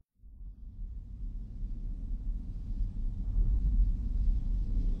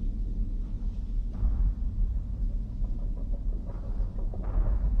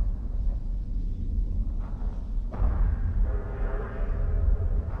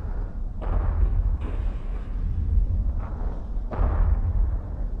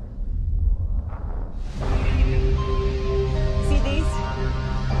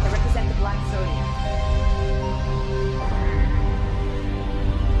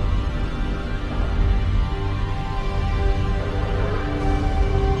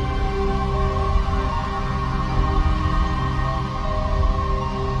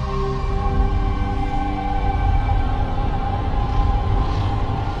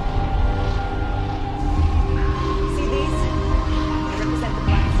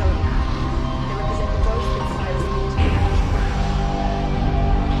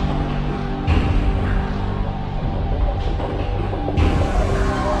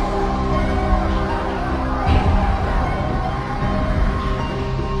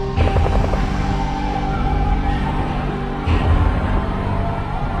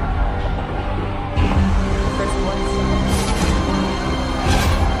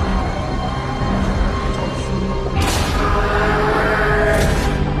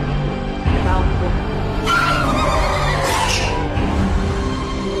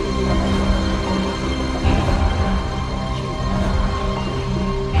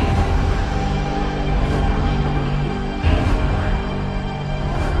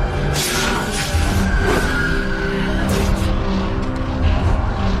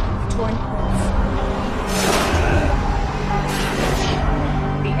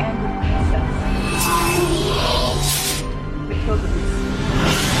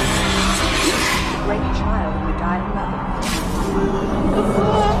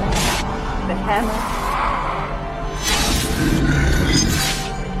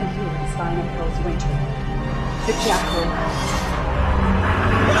Winter, the Jackal,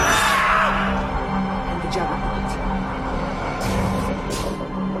 and the Juggernaut.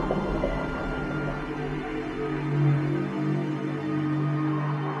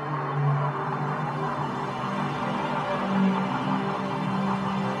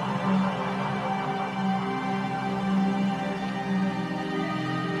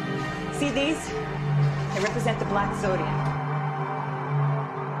 See these? They represent the Black Zodiac.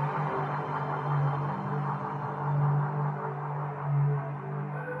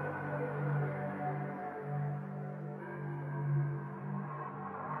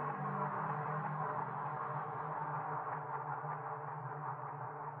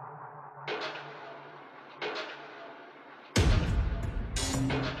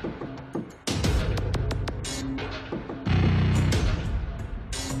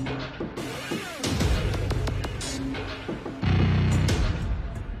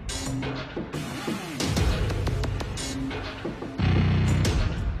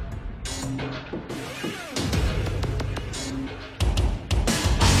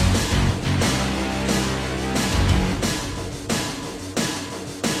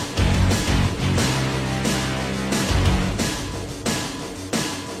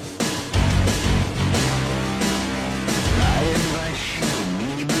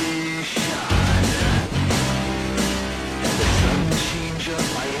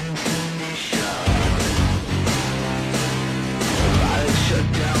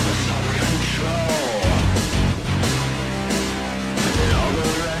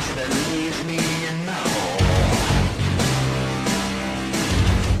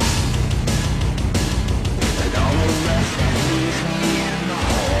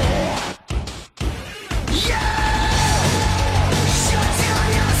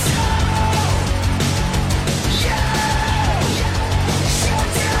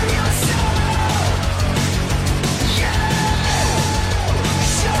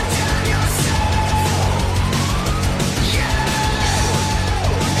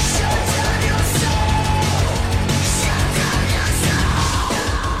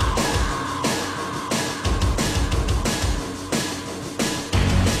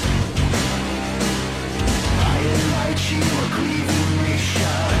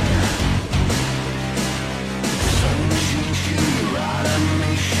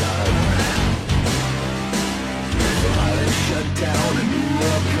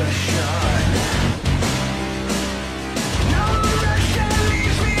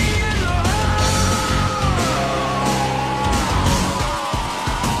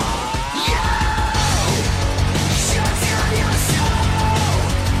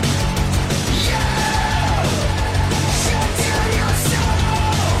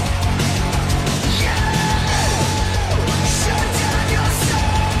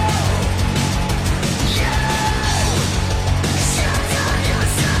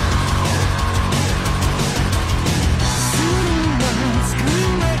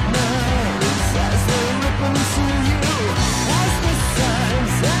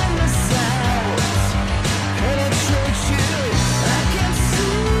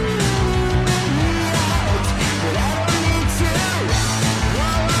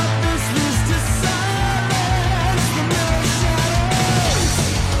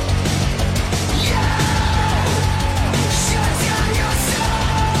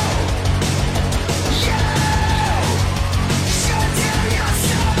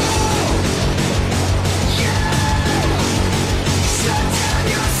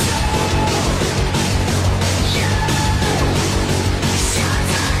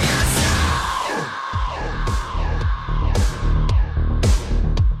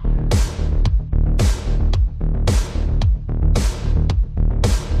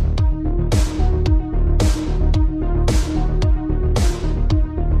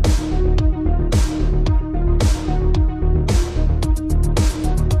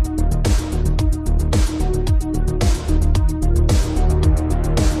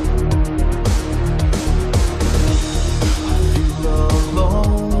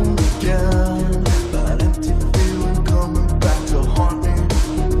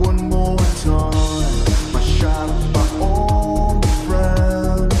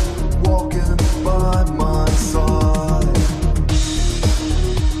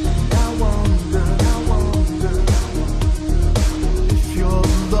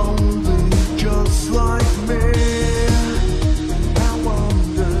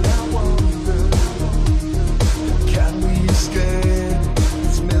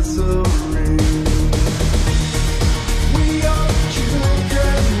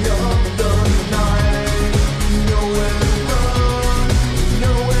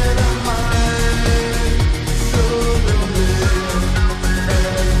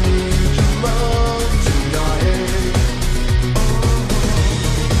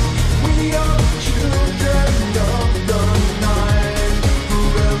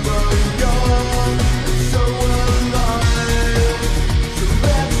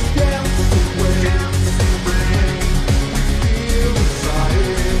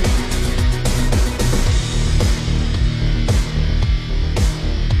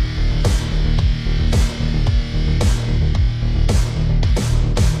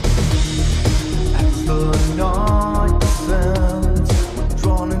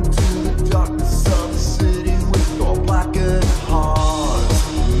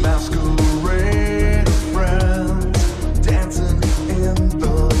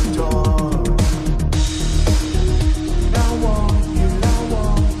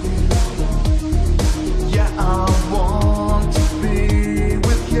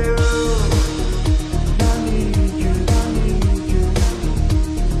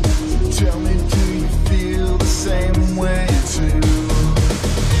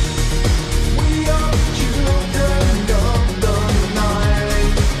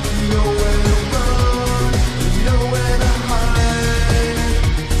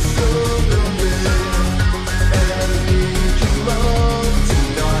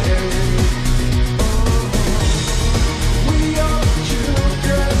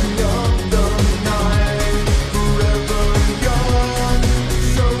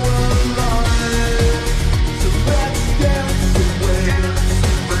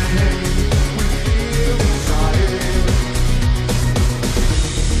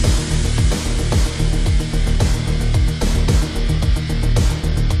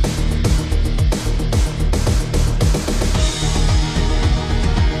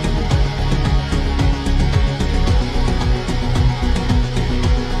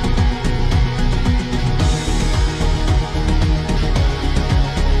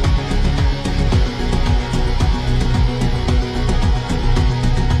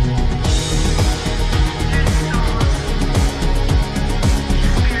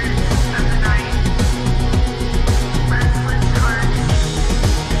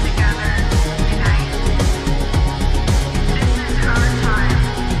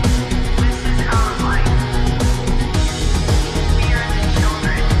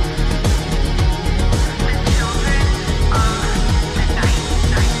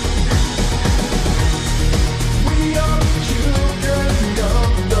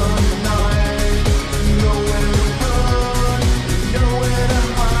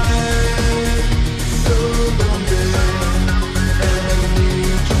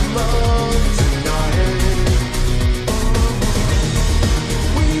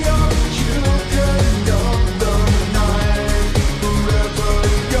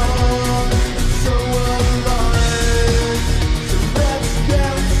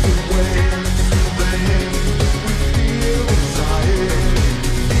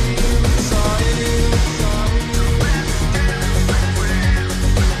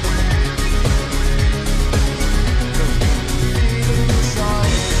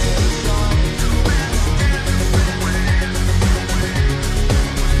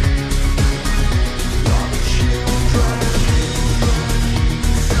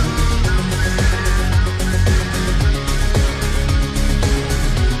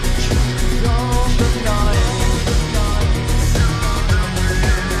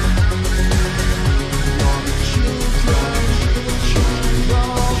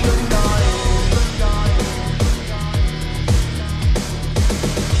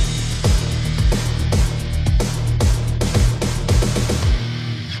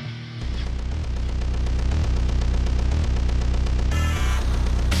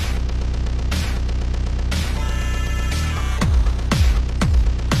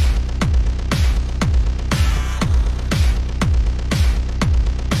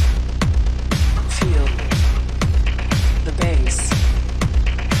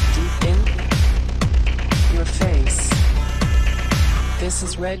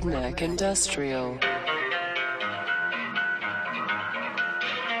 This is Redneck Industrial.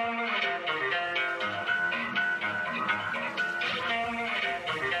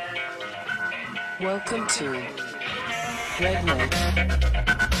 Welcome to Redneck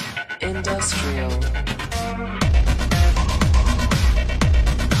Industrial.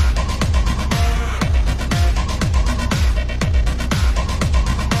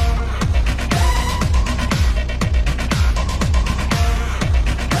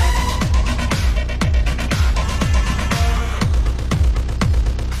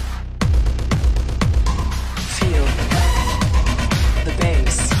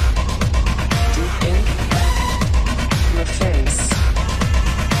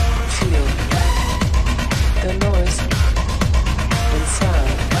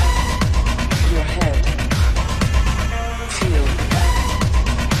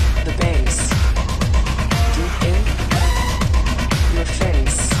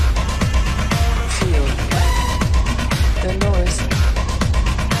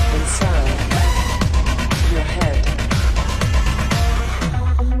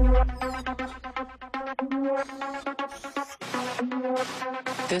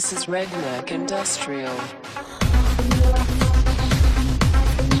 This is Redneck Industrial.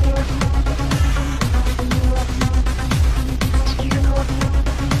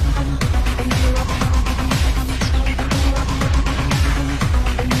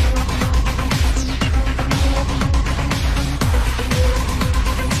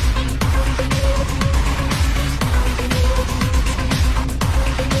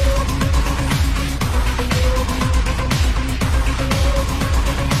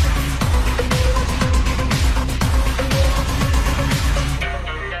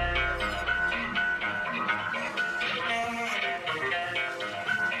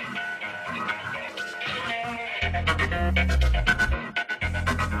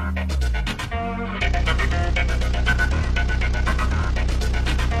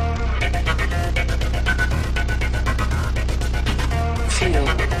 Feel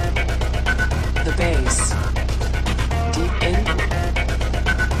the bass deep in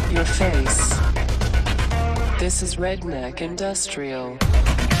your face. This is Redneck Industrial.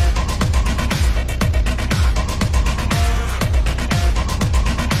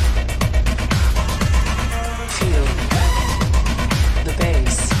 Feel the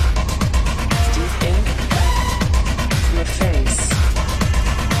bass deep in your face.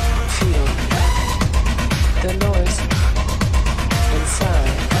 Feel the noise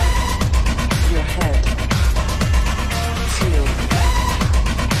inside your head. Feel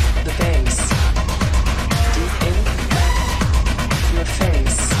the bass deep in your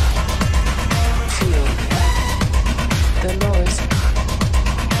face. Feel the noise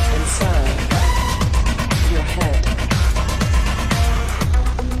inside your head.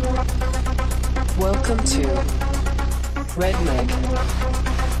 Welcome to Redneck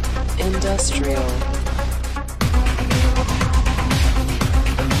Industrial.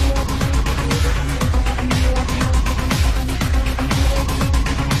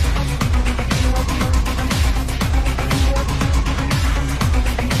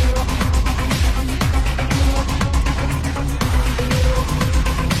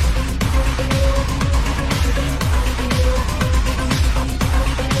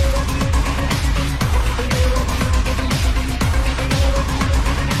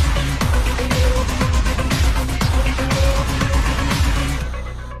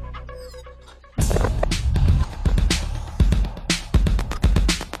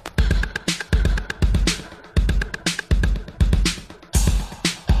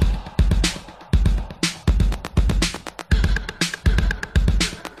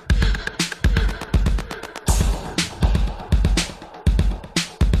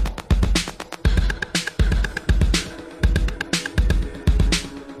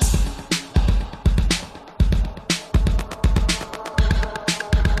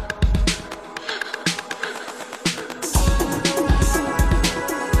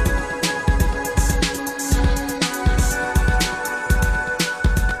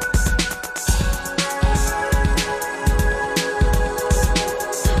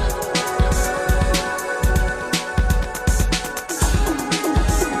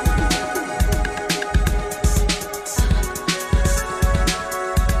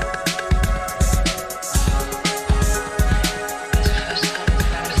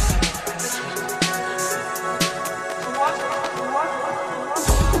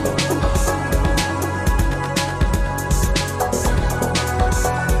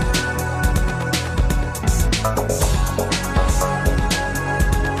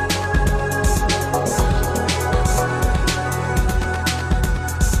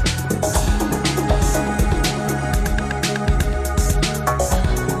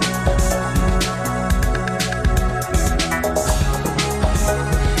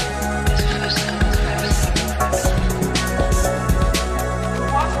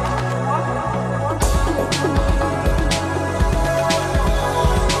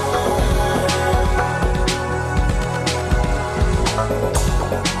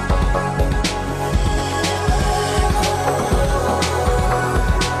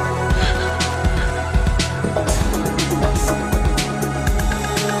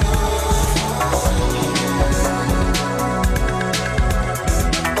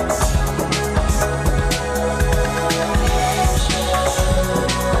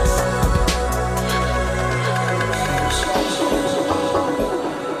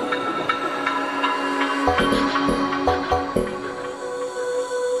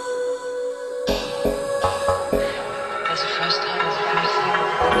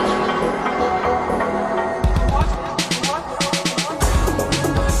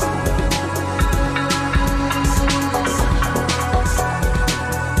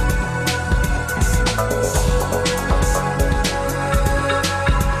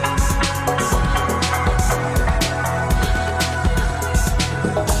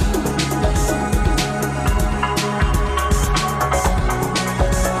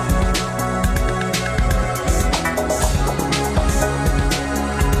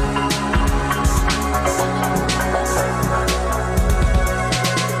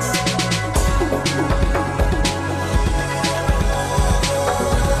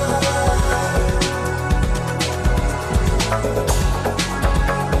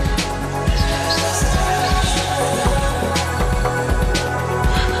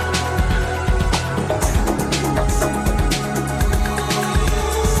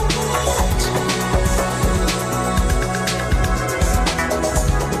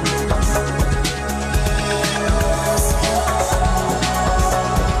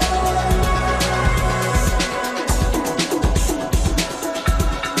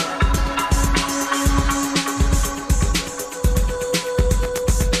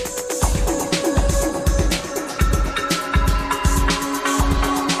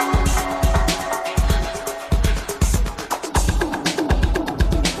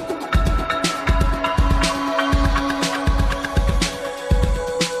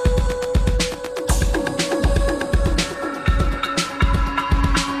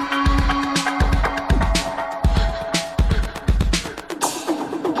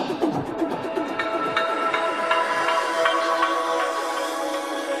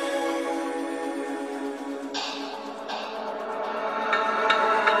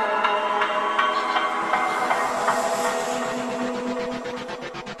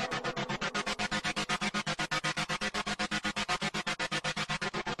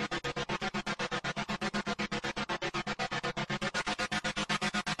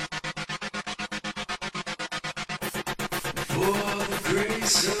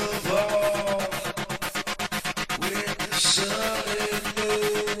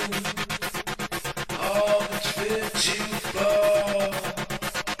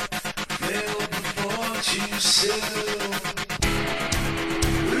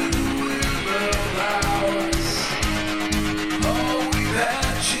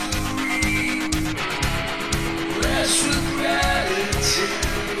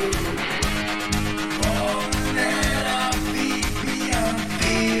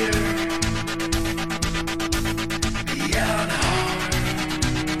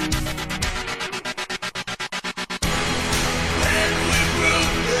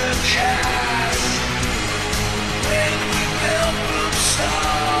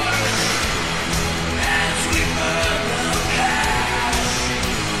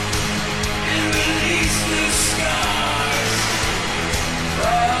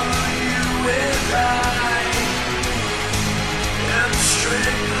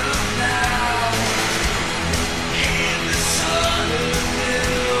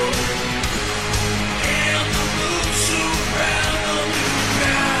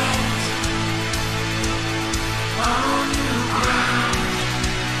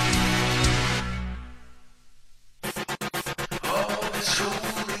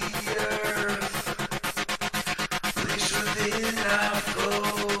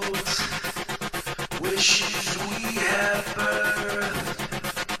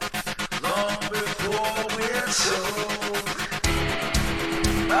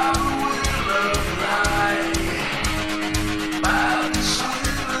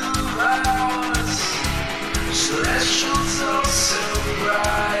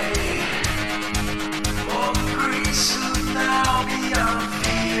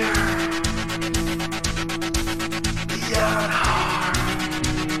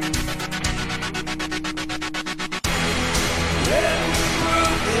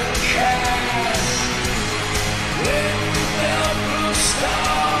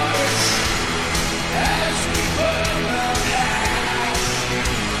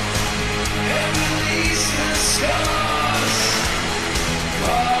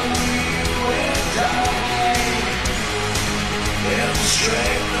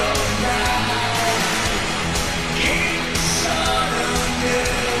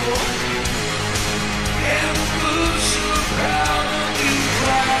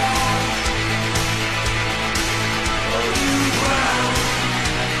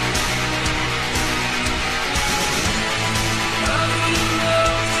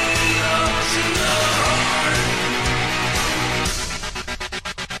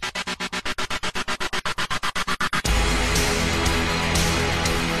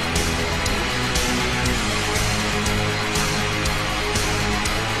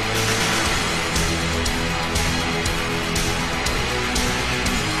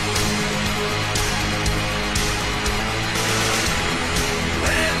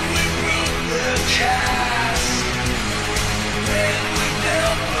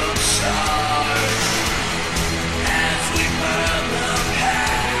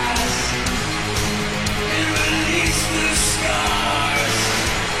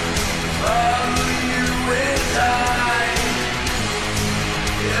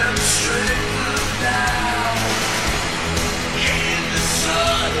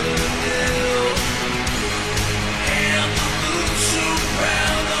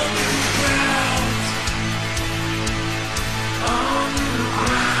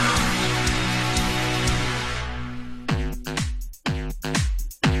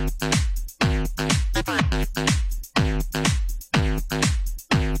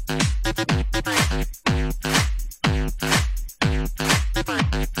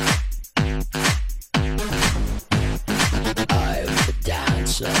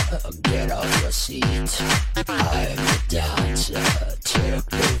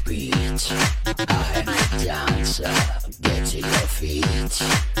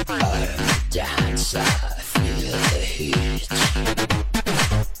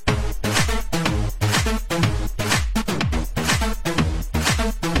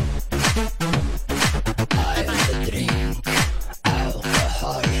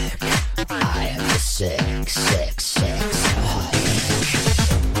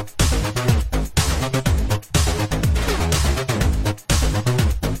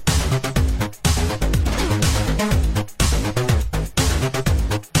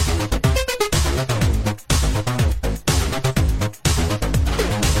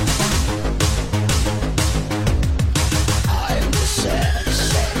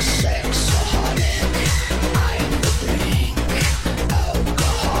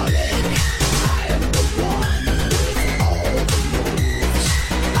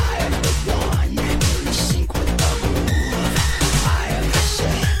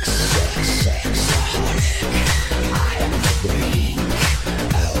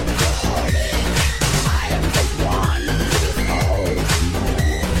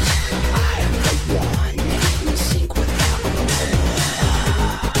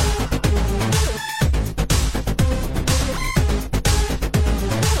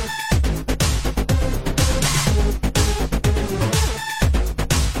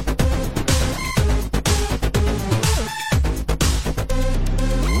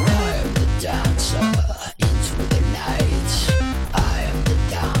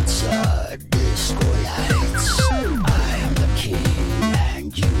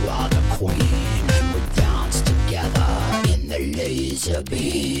 laser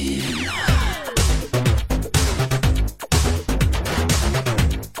beam.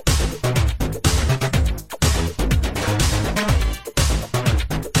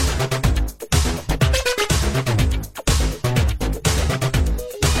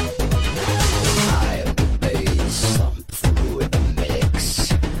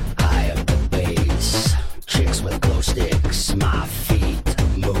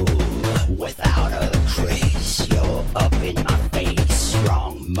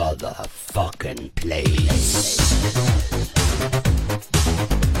 Motherfucking place.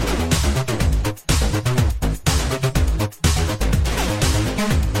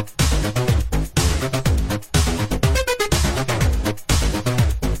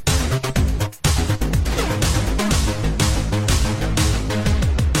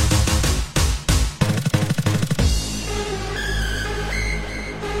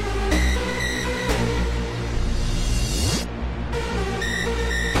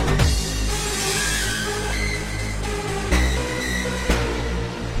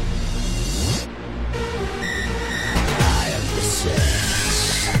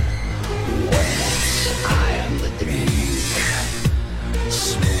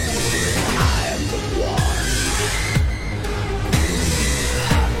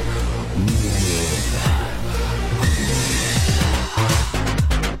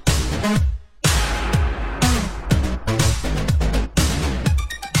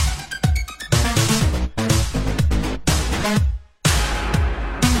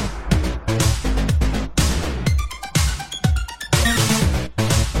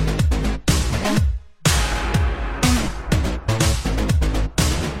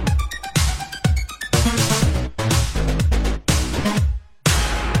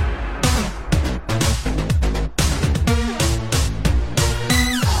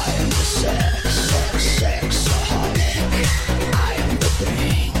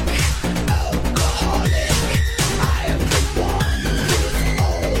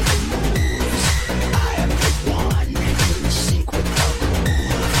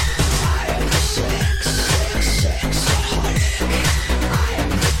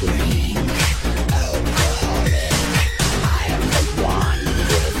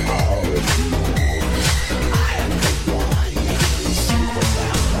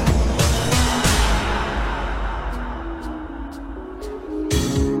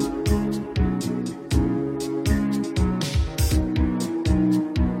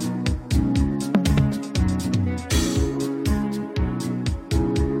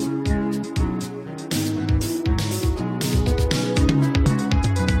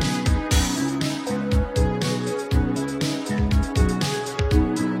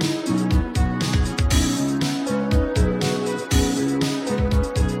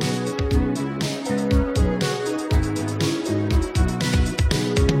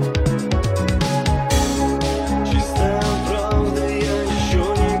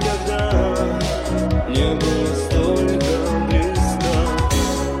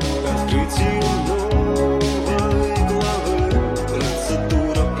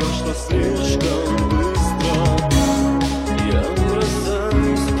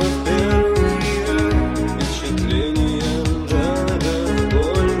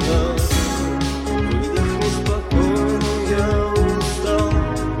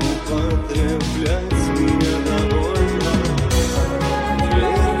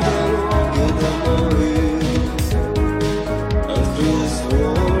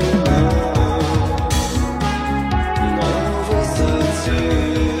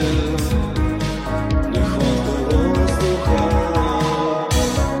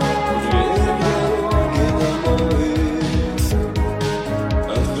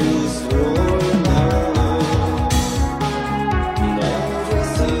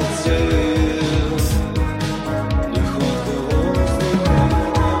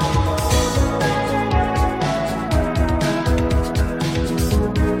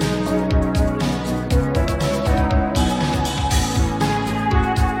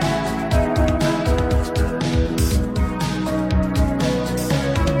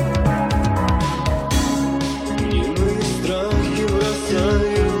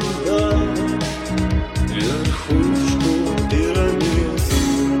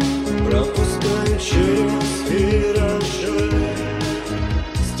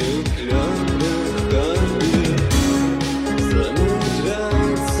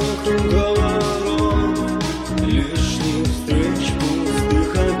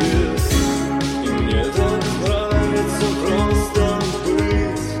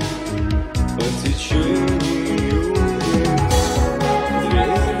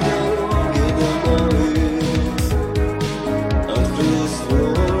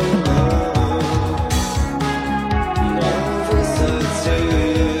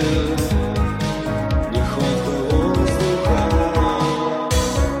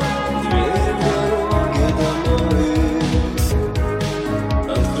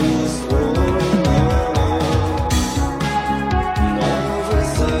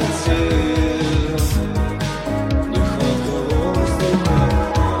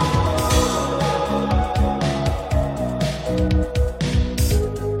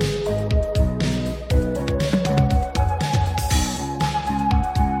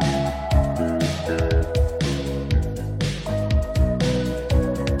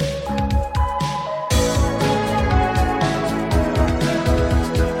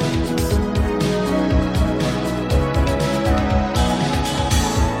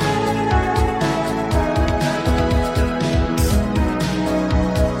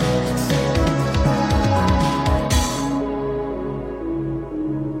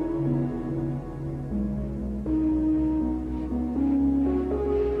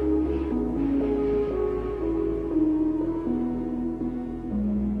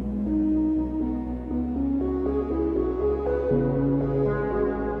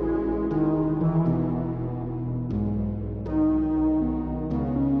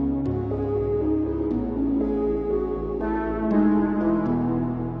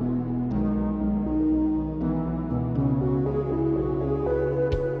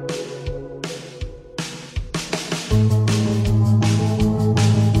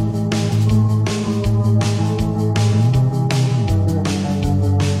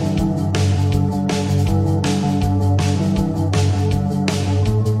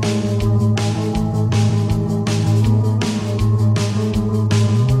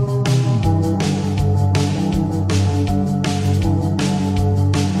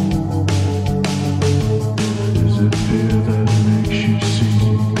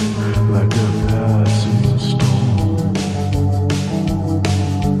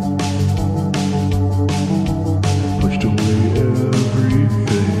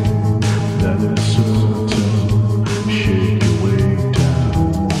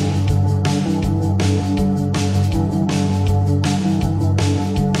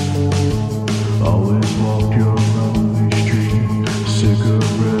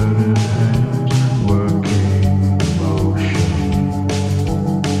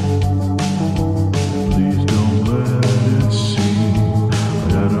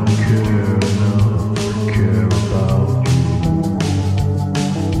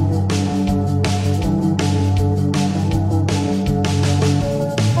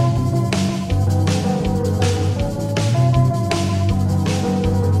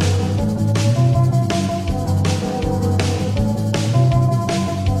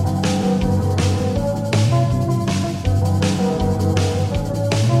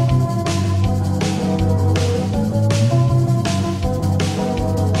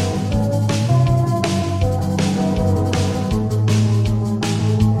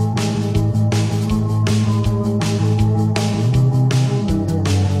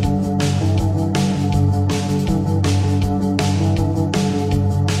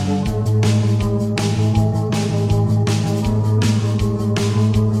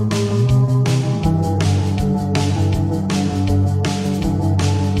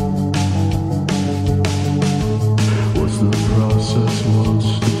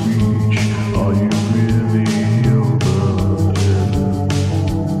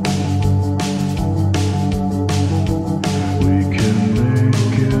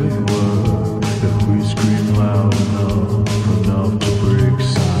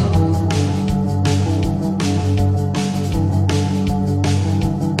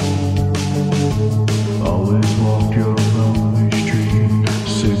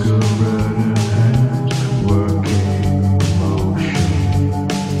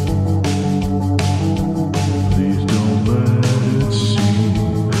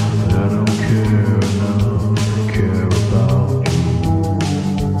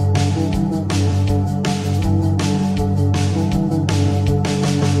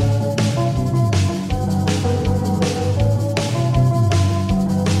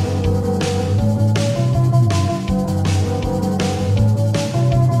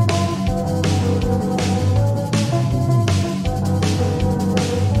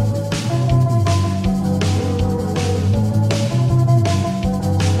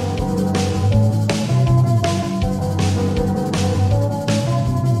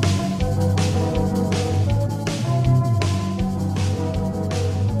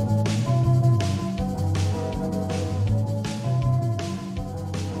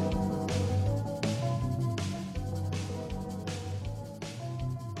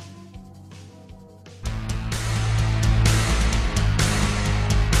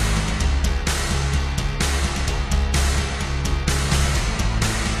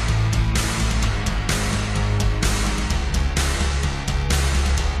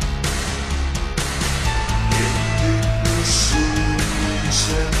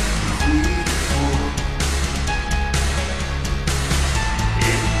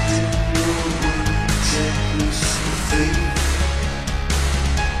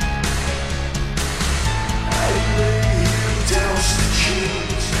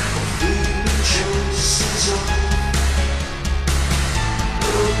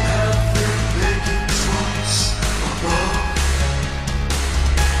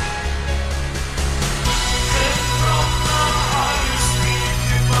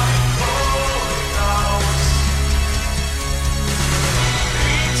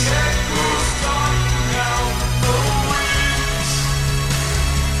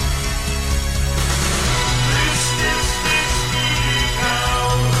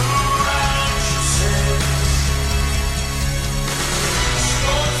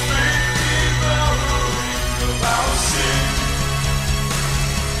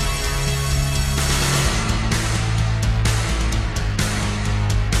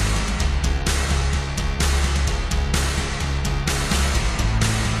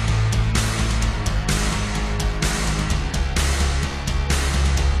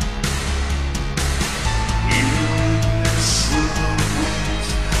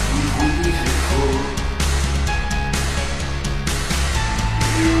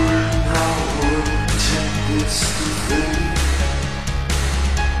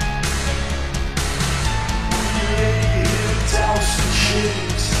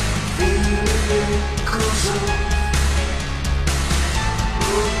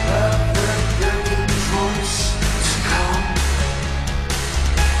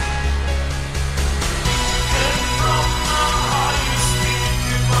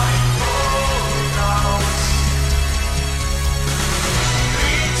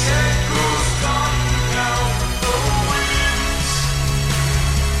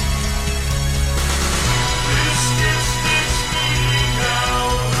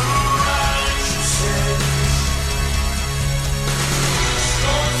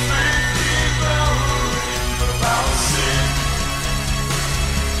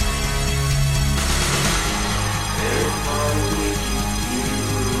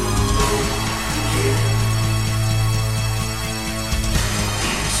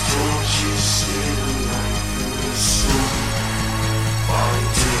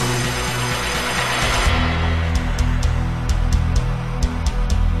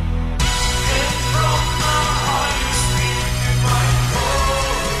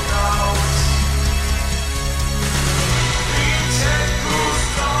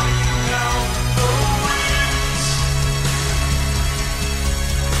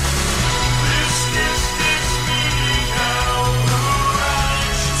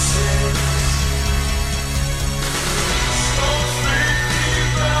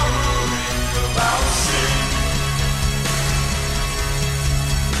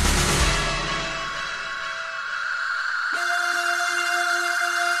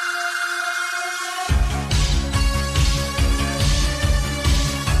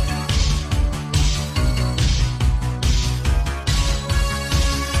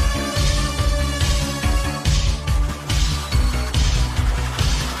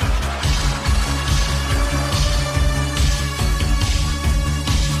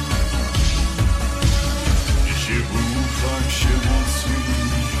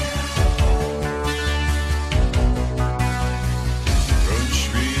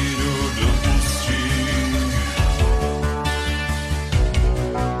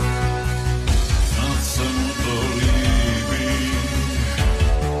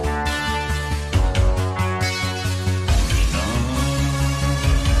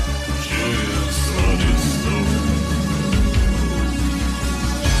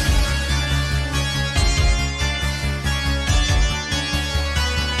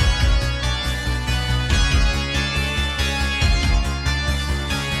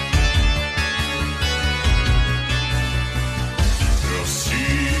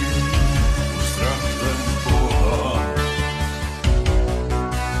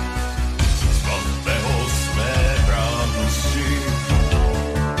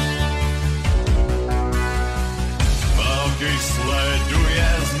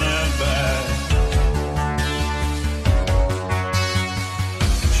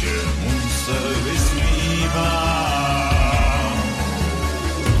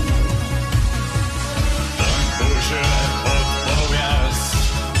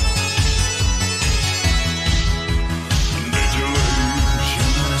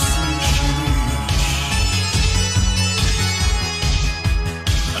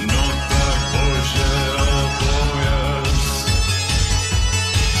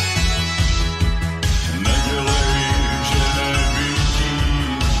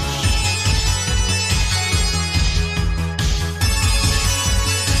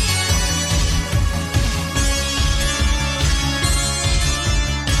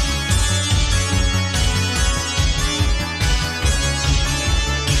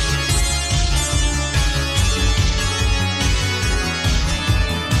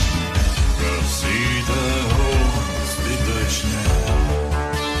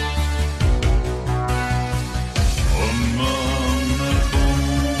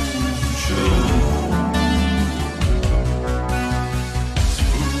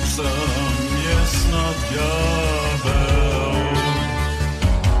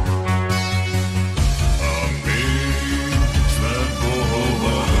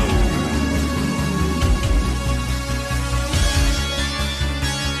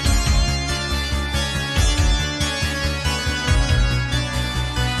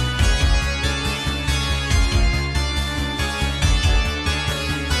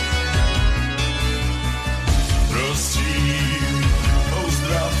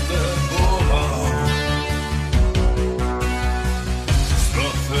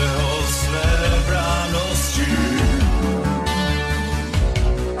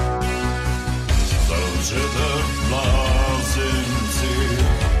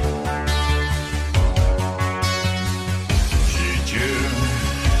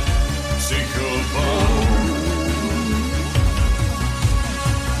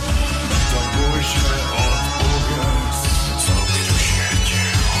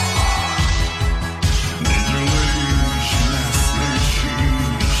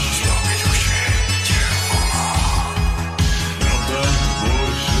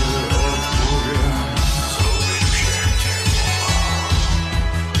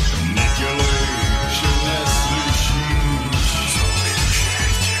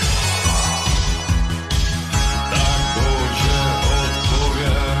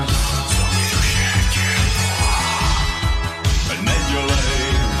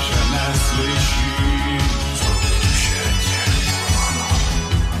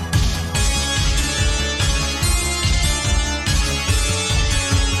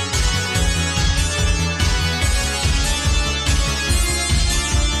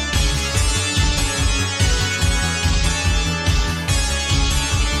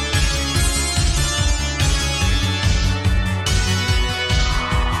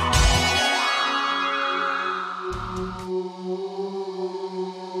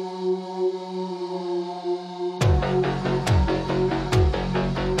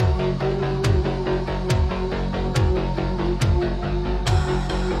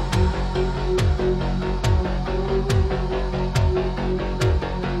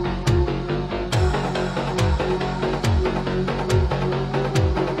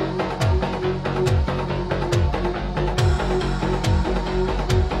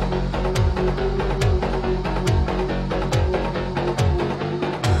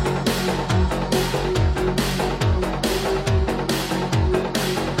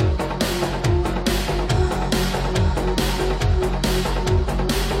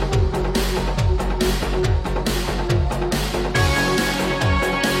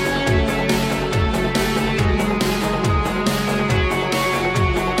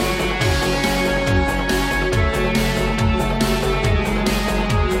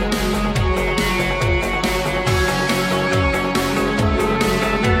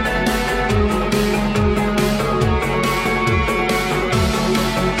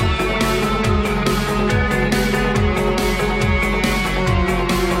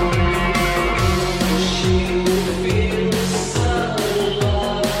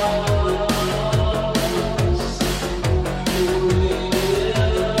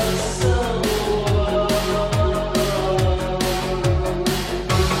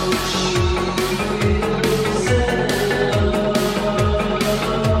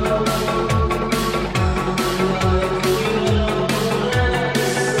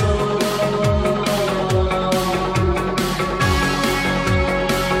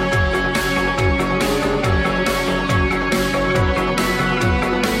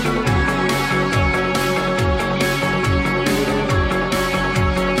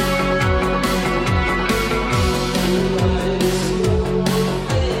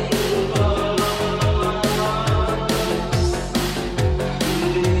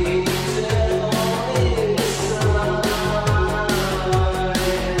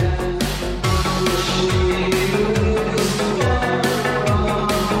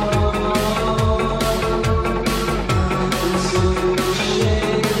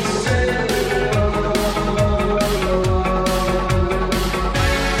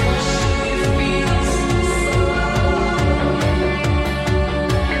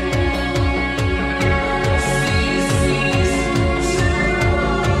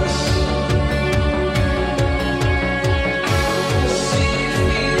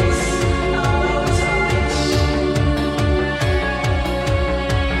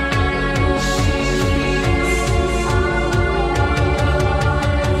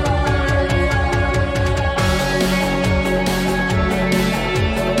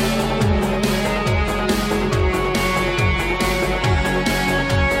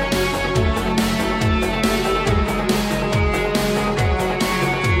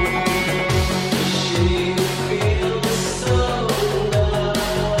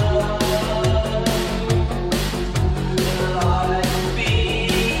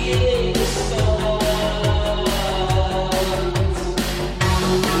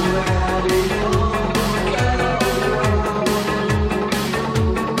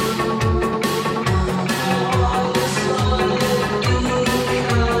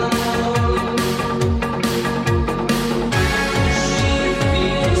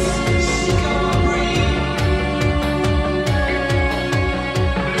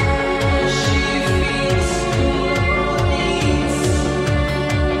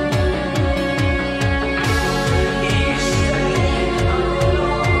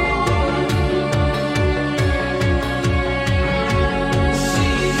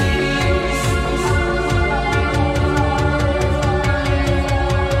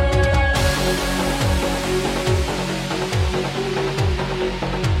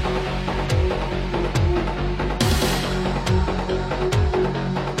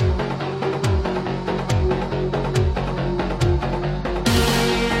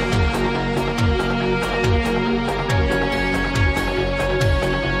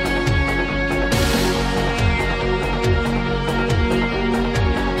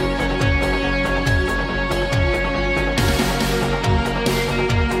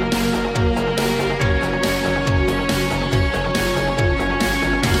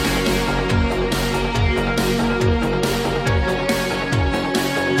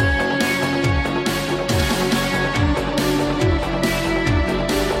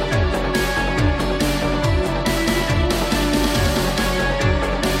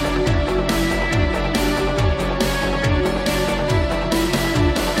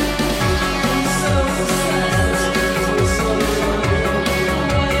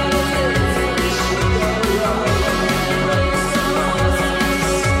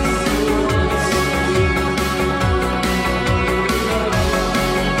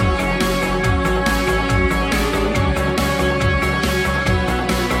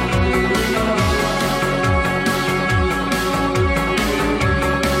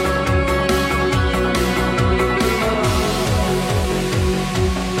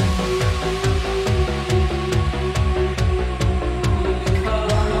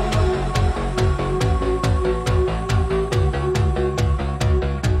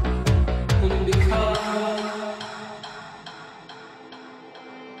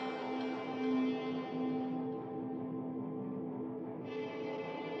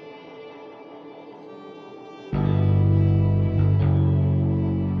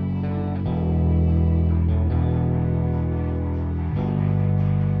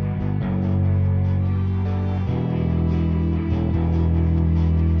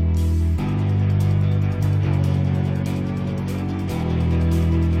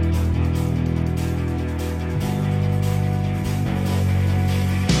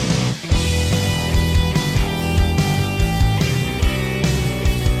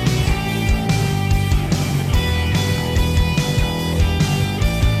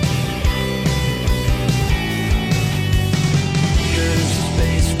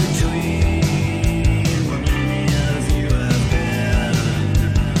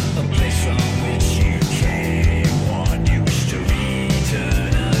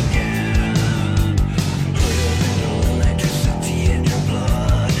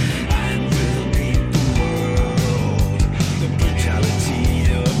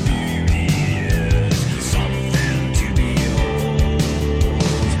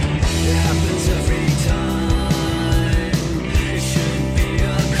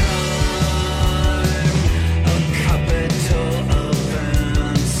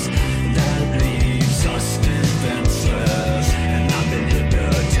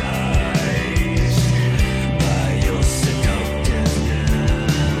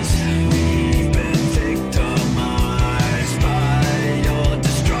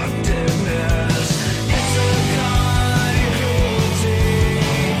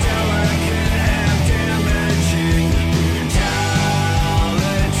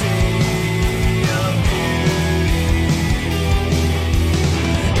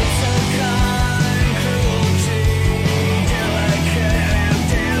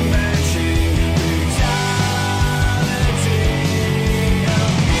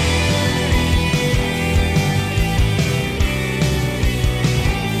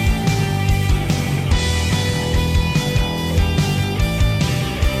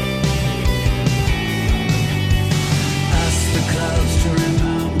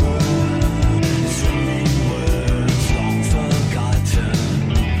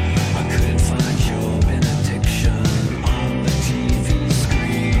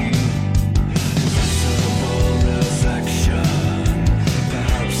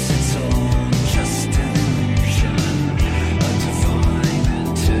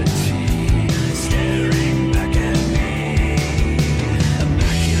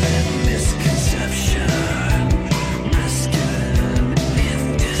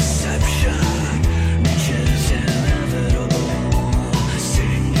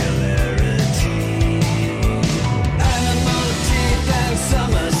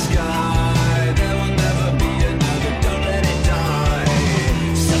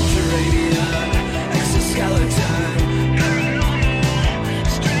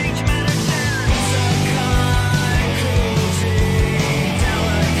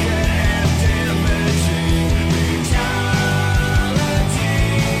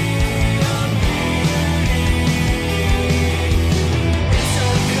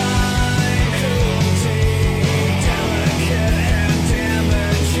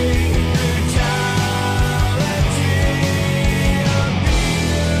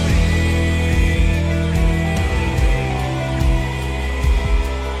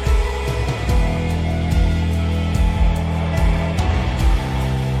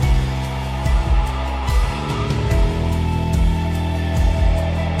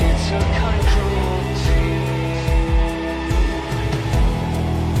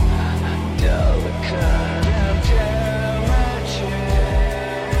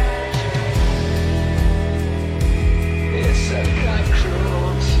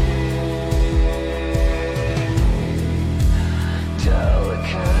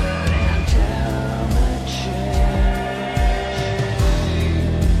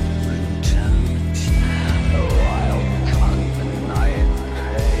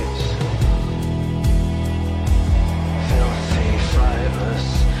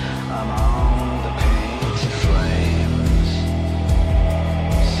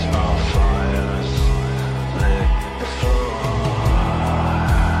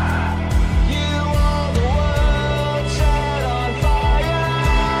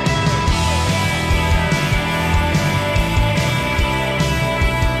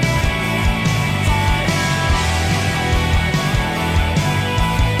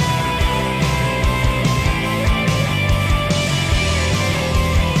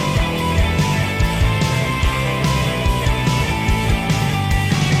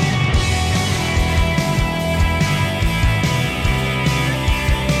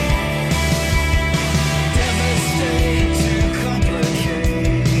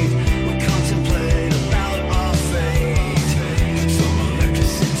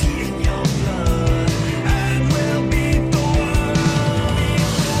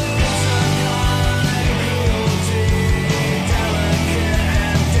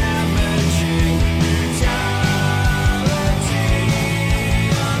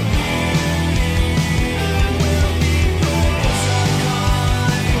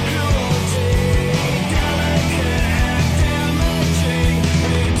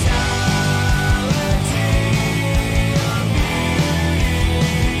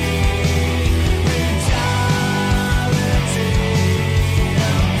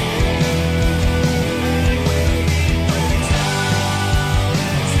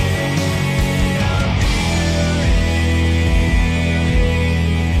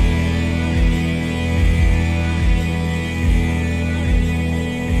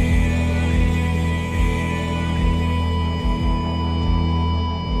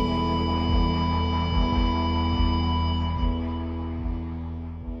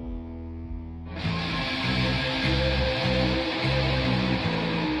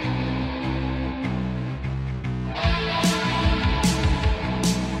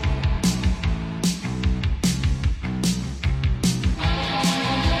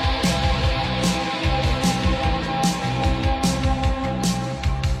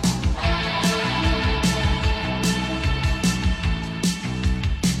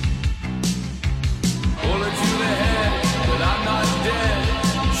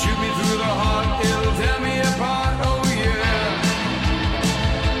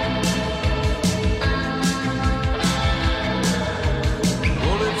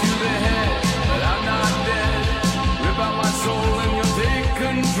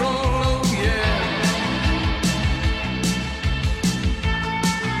 control, oh yeah.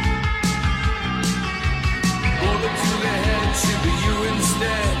 Bullet to the head, should be you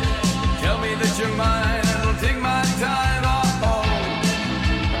instead. Tell me that you're mine, and it'll take my time, oh.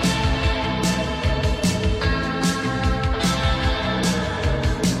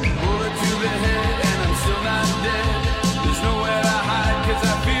 Bullet to the head, and I'm still not dead. There's nowhere to hide, 'cause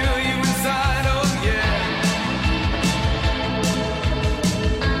I feel you inside, oh yeah.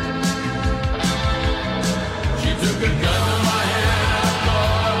 She took a gun to my head, I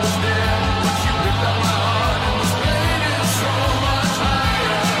thought I was dead. But she ripped out my heart, and this pain is so much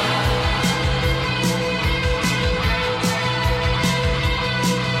higher.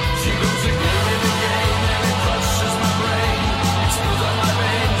 She goes again and again, and it crushes my brain. It spills out my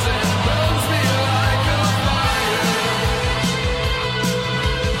veins and burns me like a fire.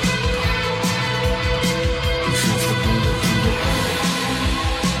 This is the bullet to the head.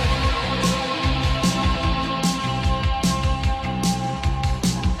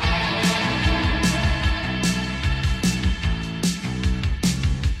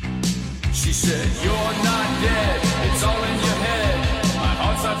 She said, you're not dead, it's all in your head. My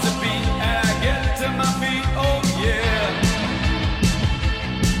heart starts to beat and I get to my feet, oh yeah.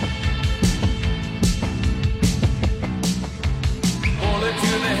 Bullet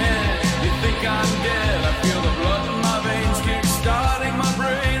to the head, you think I'm dead. I feel the blood in my veins kick-starting my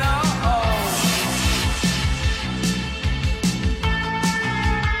brain, oh, oh.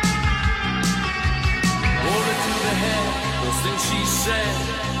 Bullet to the head, those things she said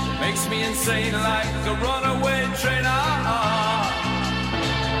makes me insane like a runaway train, ah, ah.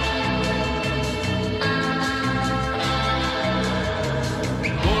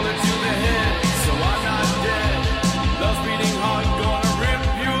 Bullet to the head, so I'm not dead. Love's beating hard, gonna rip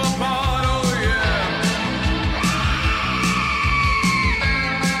you apart, oh yeah.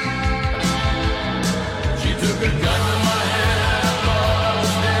 She took a gun to my head, and I thought I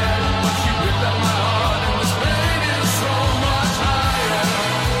was dead. But she ripped out my heart, and this pain is so much higher.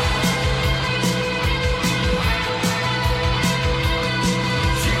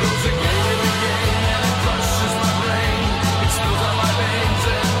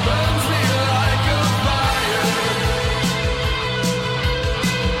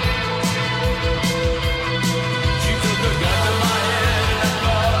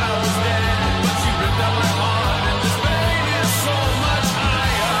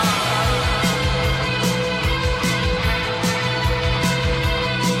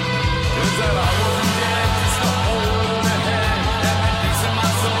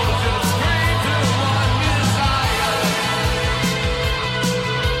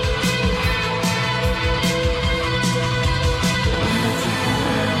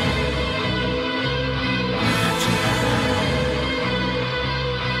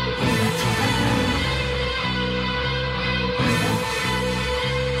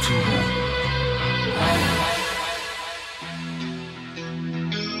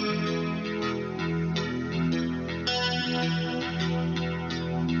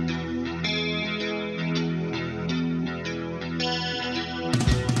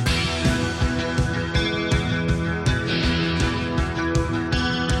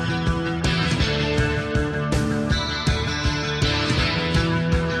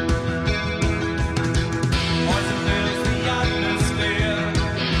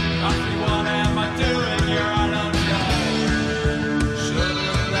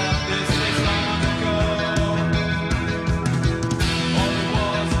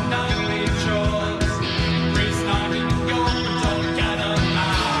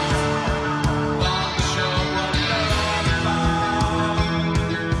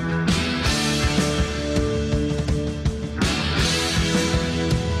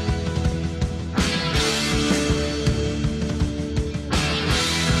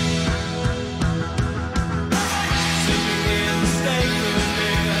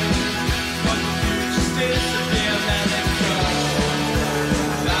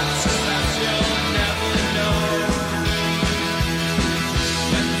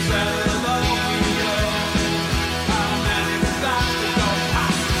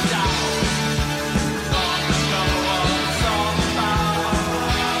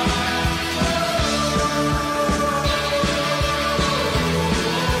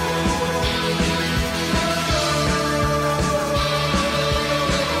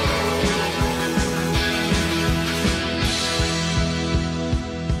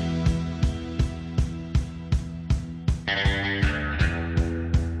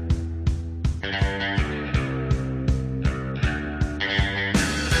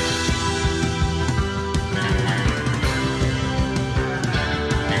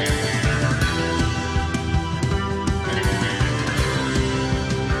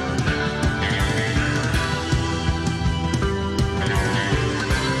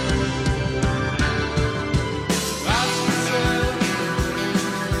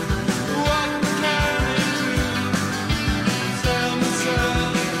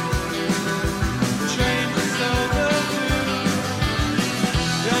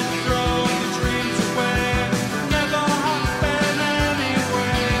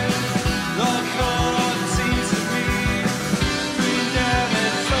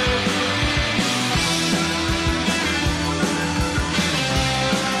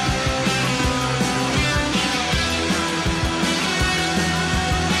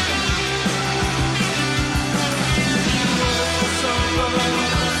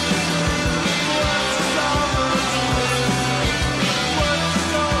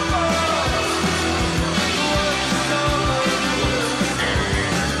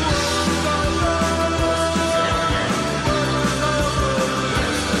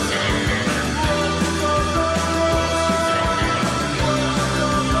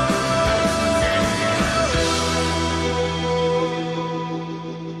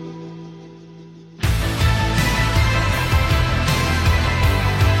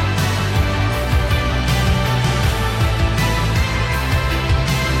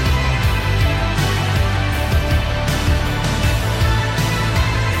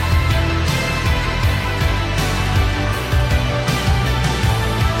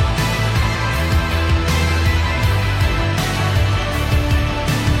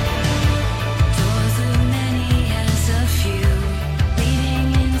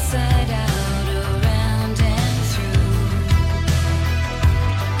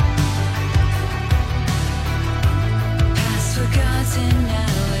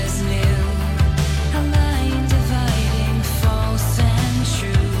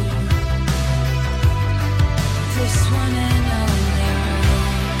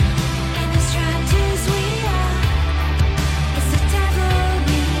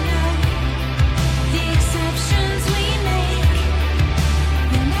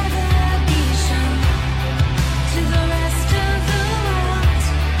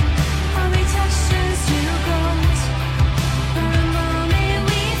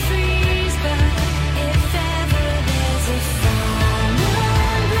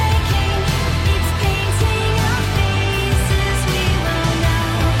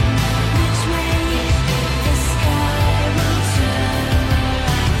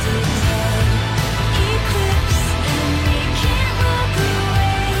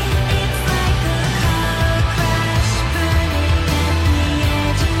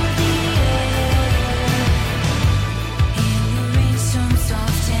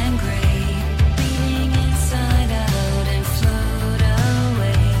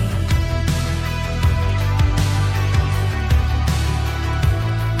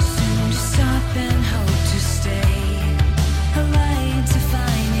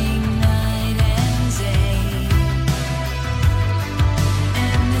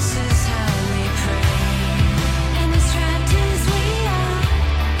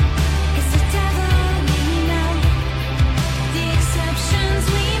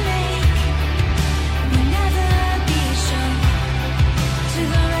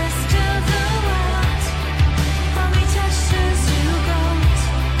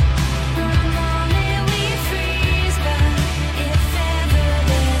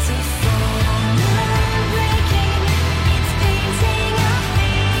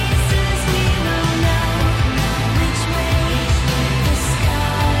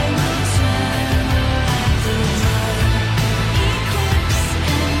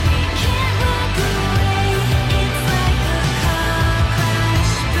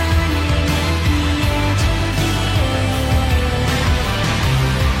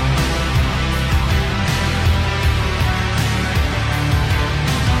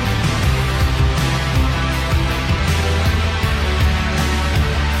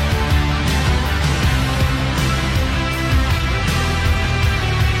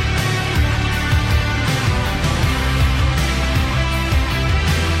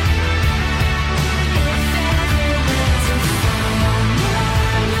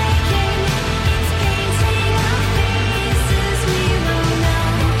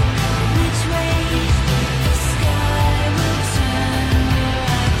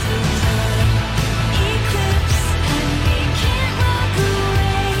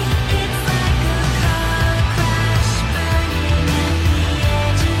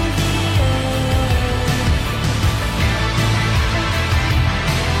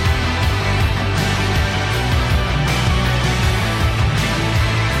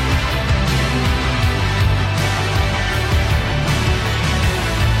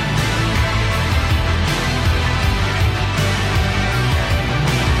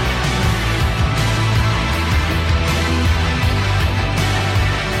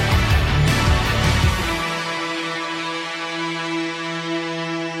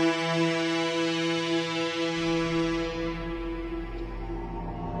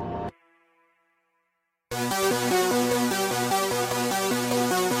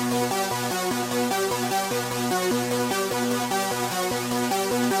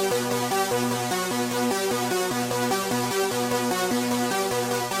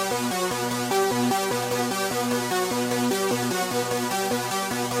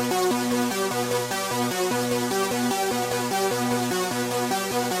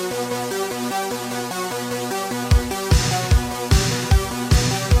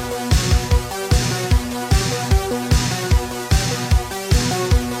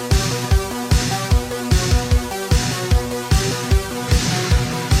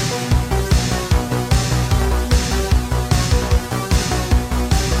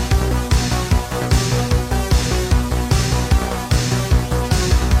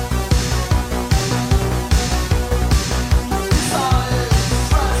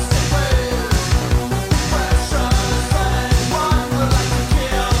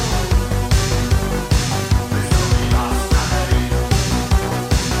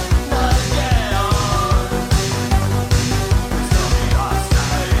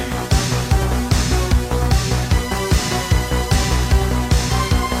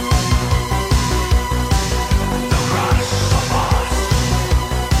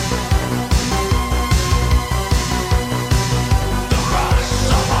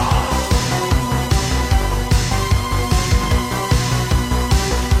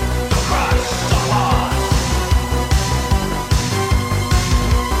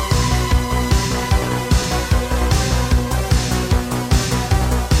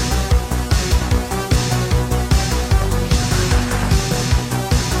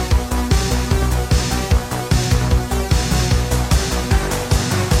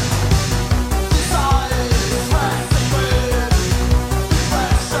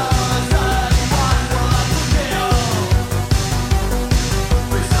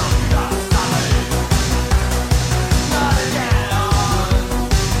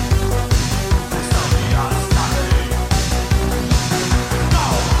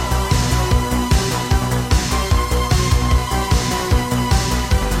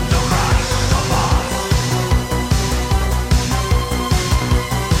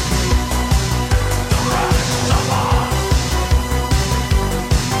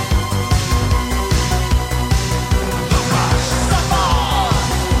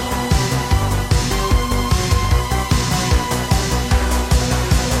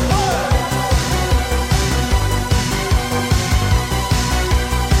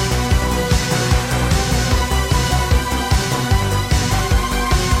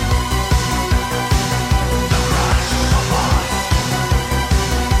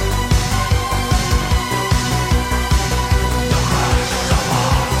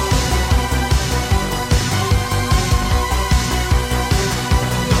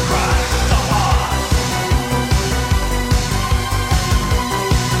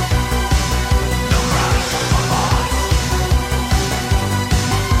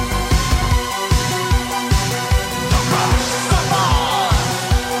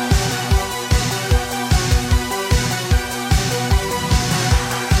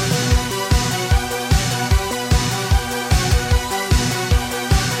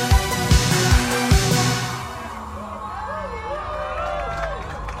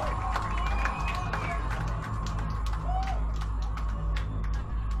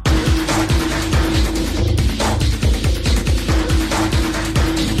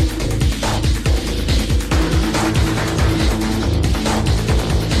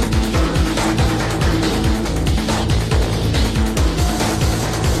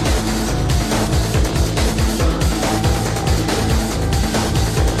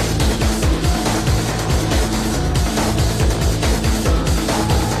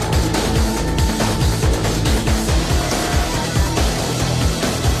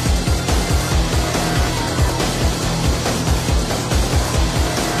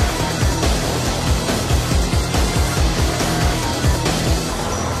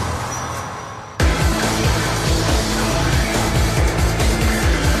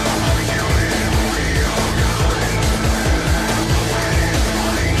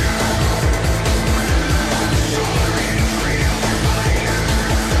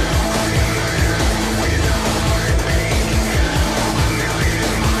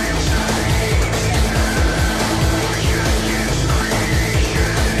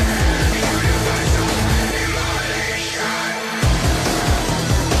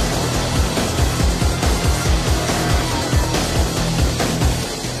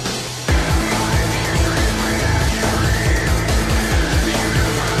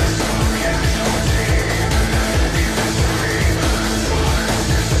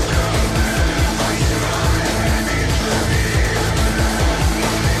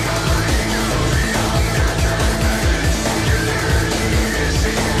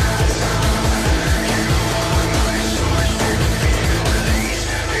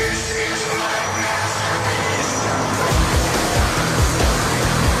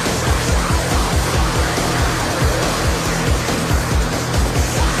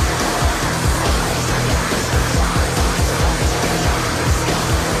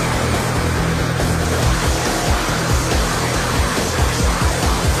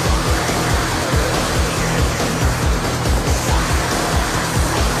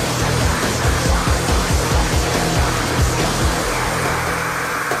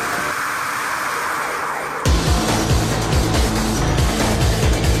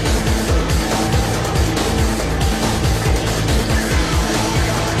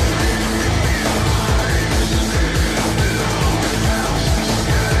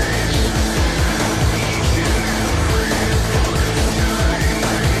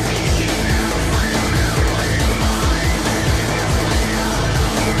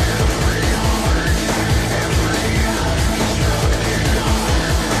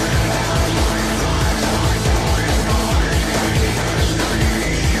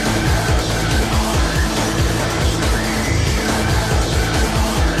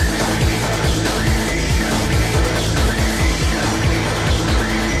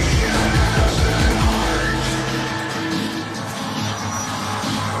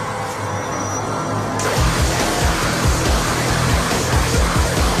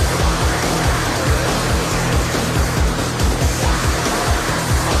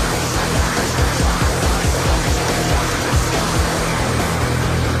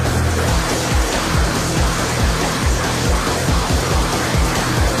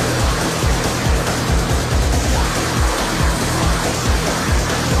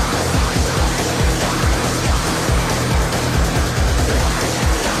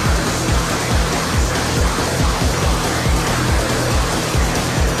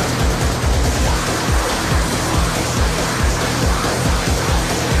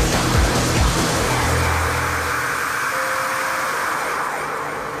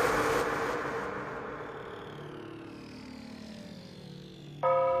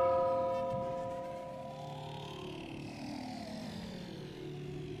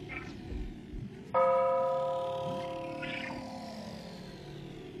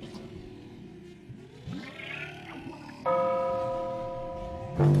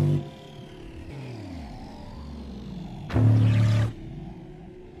 Well,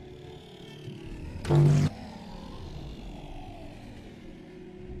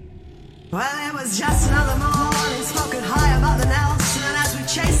 it was just another morning, smoking high above the Nelson, as we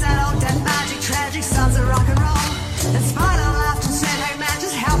chased that old dead magic, tragic sons of rock and roll. And Spider laughed and said, hey man,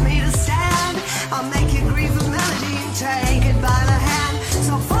 just help me to stand. I'll make you grieve a melody and take it by the hand.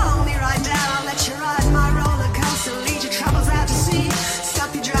 So follow me right down, I'll let you ride my roller coaster, lead your troubles out to sea,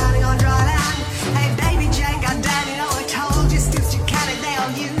 stop you drowning on dry land. Hey baby Jane, goddamn, you know I told you, stoops your cat, they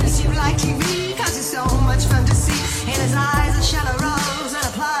all use you like TV, cause you're so much fun to see. In his eyes a shadow rose and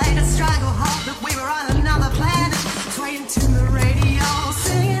applied a stranglehold that we were on another planet, swaying to the radio,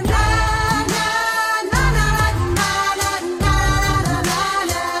 singing la la la la la la la la la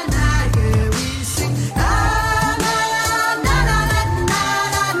la la. Yeah, we sing la la la la la la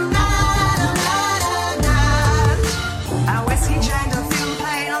la la la la. Our whiskey Jane don't feel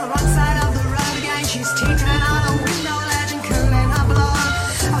pain on the wrong side of the road again. She's teetering on a window ledge and cooling her blood.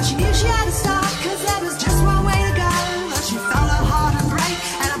 Oh, she knew she had to stop, cause there was just one way to go. But she felt her heart and break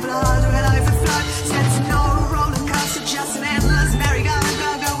and her blood will overflow. Said it's no roller coaster, just an endless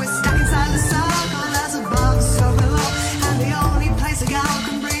merry-go-go-go. We're stuck inside the circle, as above, so below. And the only place a gal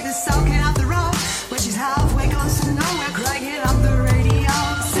can breathe is soaking up the road. When she's halfway gone to nowhere, cranking up the radio,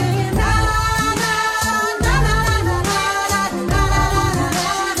 singing la la la la la la la la la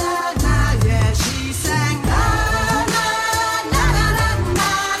la la. Yeah, she sang la la la la la la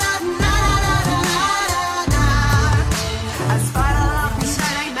la la la. As Spider laughed and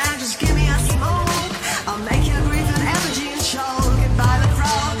said, hey man, just give me a smoke, I'll make you breathe an effigy and choke it by the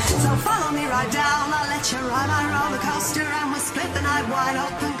throat. So follow me right down, I'll let you ride my roller coaster, and we'll split the night wide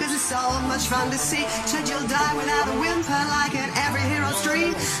open, cause it's so much fun to see. Said you'll die without a whimper, like in every hero's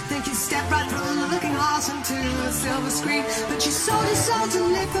dream. Think you step right through the looking glass into a silver screen, but you sold your soul to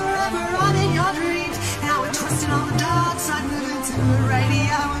live forever on in your dreams. Now we're twisting on the dark side, moving to the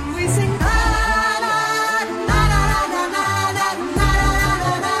radio, and we sing la la la la la la la la la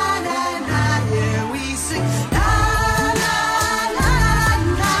la la. Yeah, we sing la la la la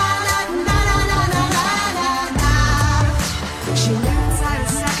la la la la la. She knew inside a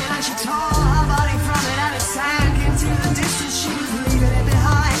second and she tore her body from it, and it sank into the distance, she was leaving it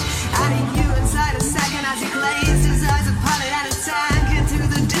behind. And he knew inside a second as he glazed his eyes upon it, and it sank into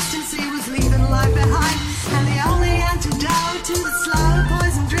the distance, he was leaving life behind. And the only antidote to the slow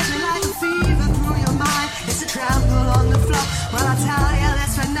poison dripping like a fever through your mind is to trample on the floor. Well, I tell you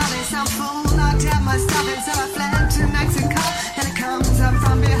this for nothing, some fool knocked out my stuffing, so I fled to Mexico, and it comes up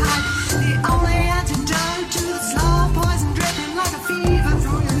from behind. The only antidote to the slow poison dripping like a fever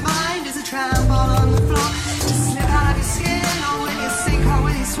through your mind is a trample on the floor. To slip out of your skin, or when you sink or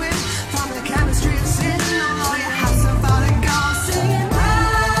when you swim, from the chemistry of sin, all you have so far to go, singing la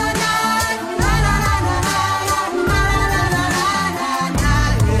la la la la la la la la la la la.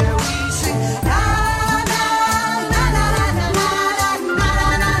 Yeah, we sing la la la la la la la la la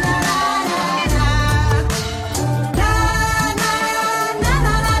la la la. La la la la la la la la la la la la la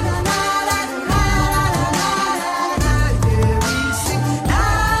la la la la.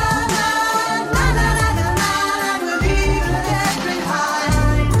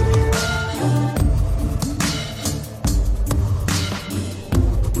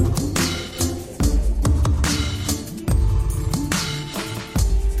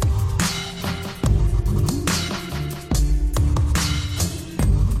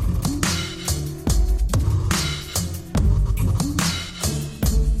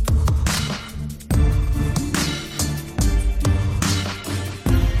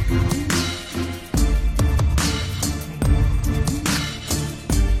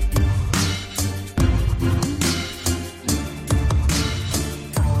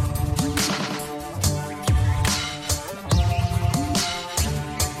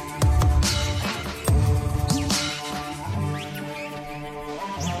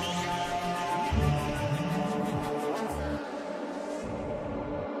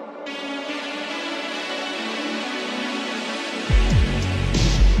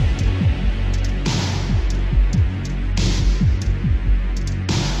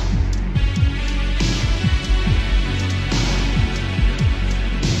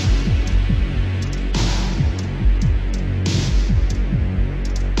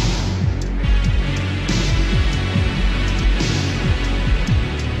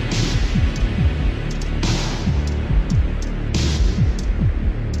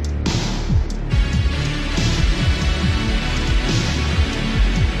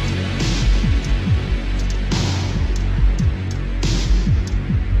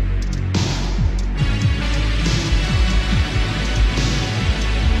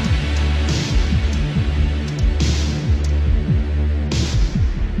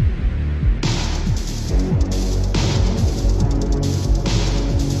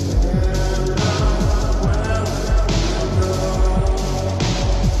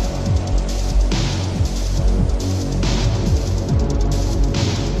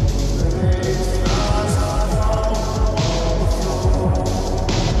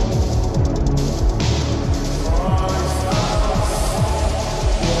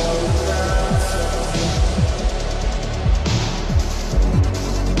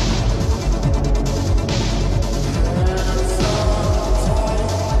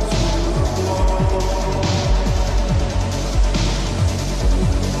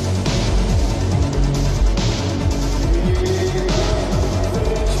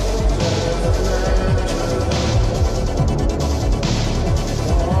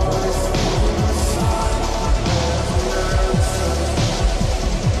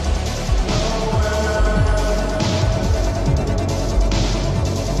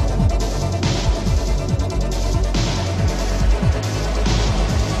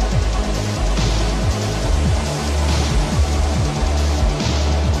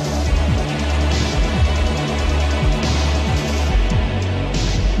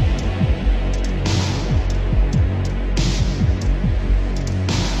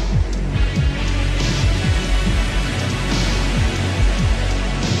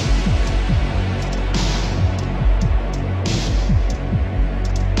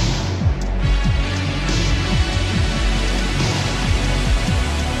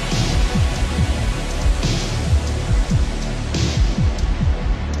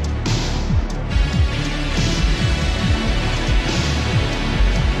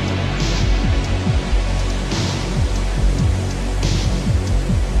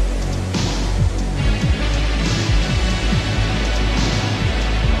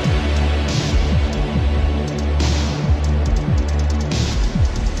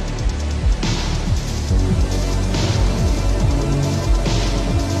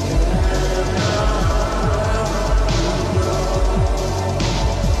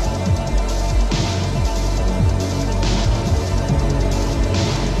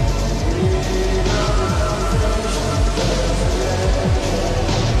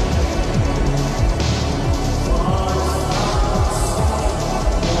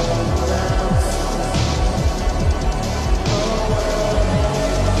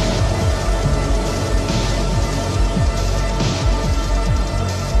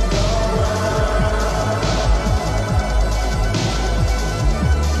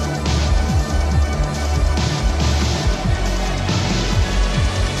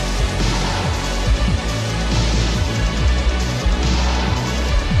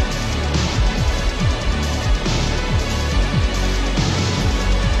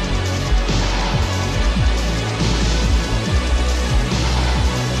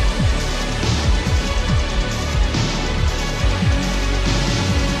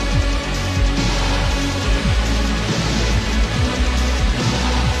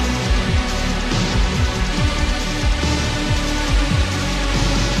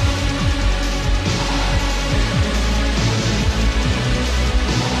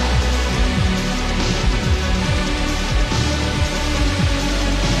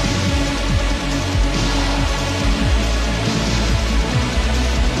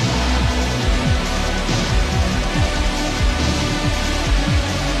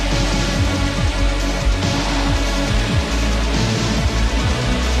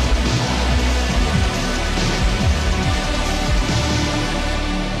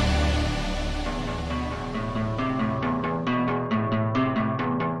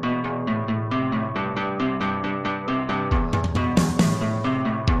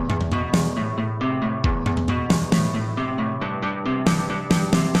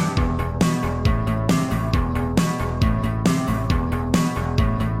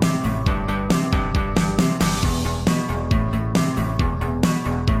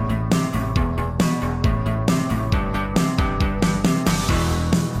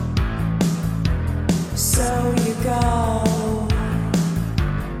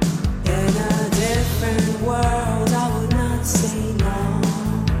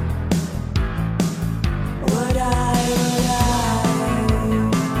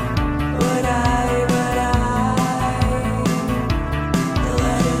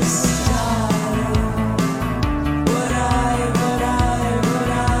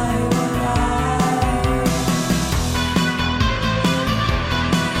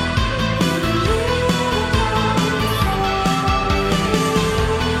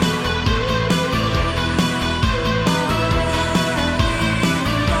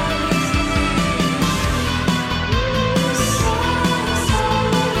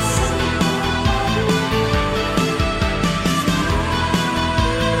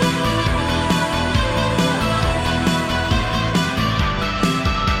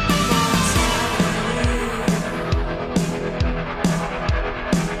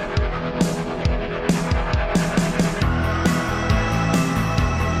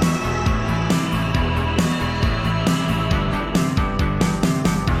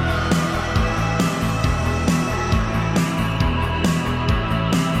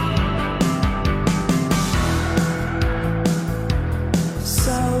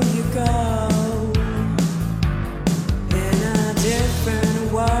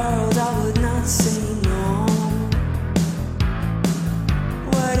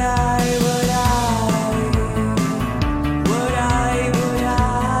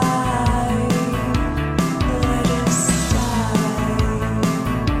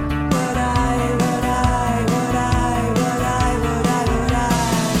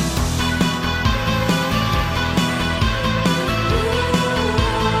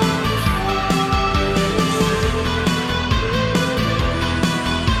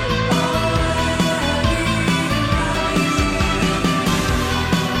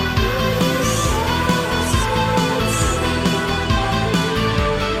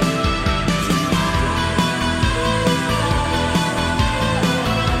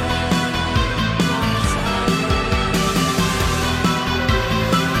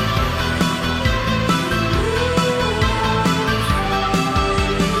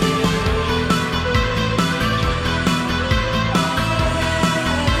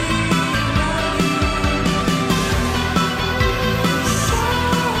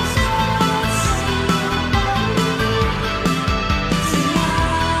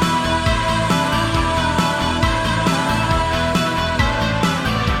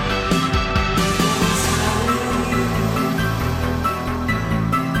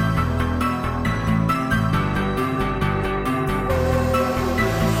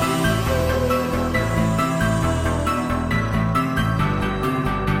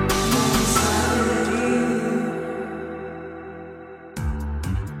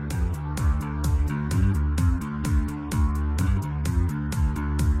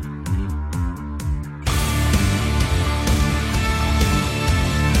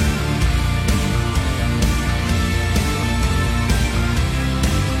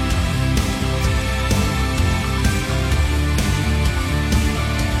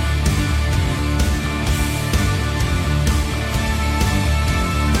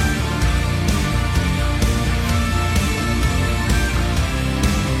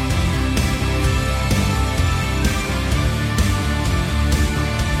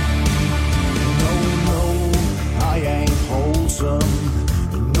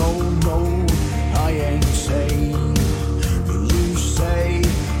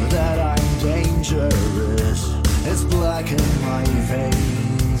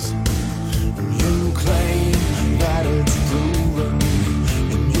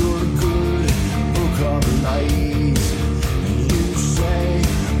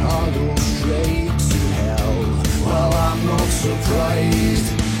 raised.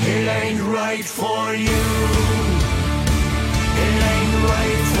 It ain't right for you. It ain't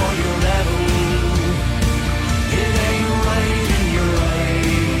right for your level. It ain't right in your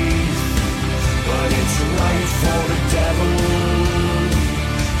eyes, but it's right for the devil.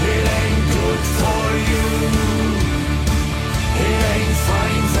 It ain't good for you. It ain't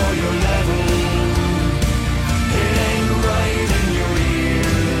fine for your level. It ain't right in your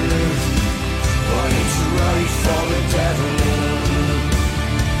ears, but it's right for the devil.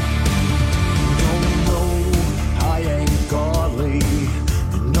 No, I ain't godly.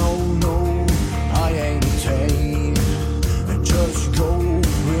 No, I ain't tame. And just go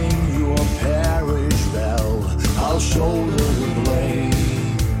ring your parish bell. I'll shoulder the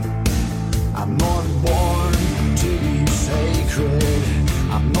blame. I'm not born to be sacred.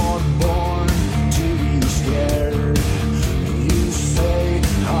 I'm not born to be scared. You say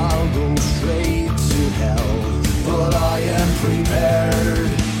I'll go straight to hell, but I am prepared.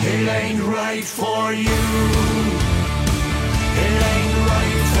 It ain't right for you. It ain't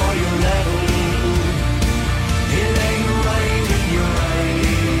right for your level. It ain't right in your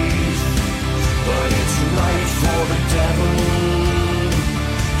eyes, but it's right for the devil.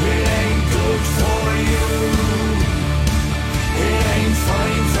 It ain't good for you. It ain't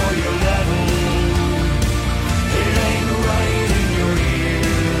fine for your level. It ain't right in your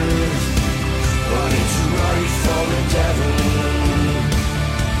ears, but it's right for the devil.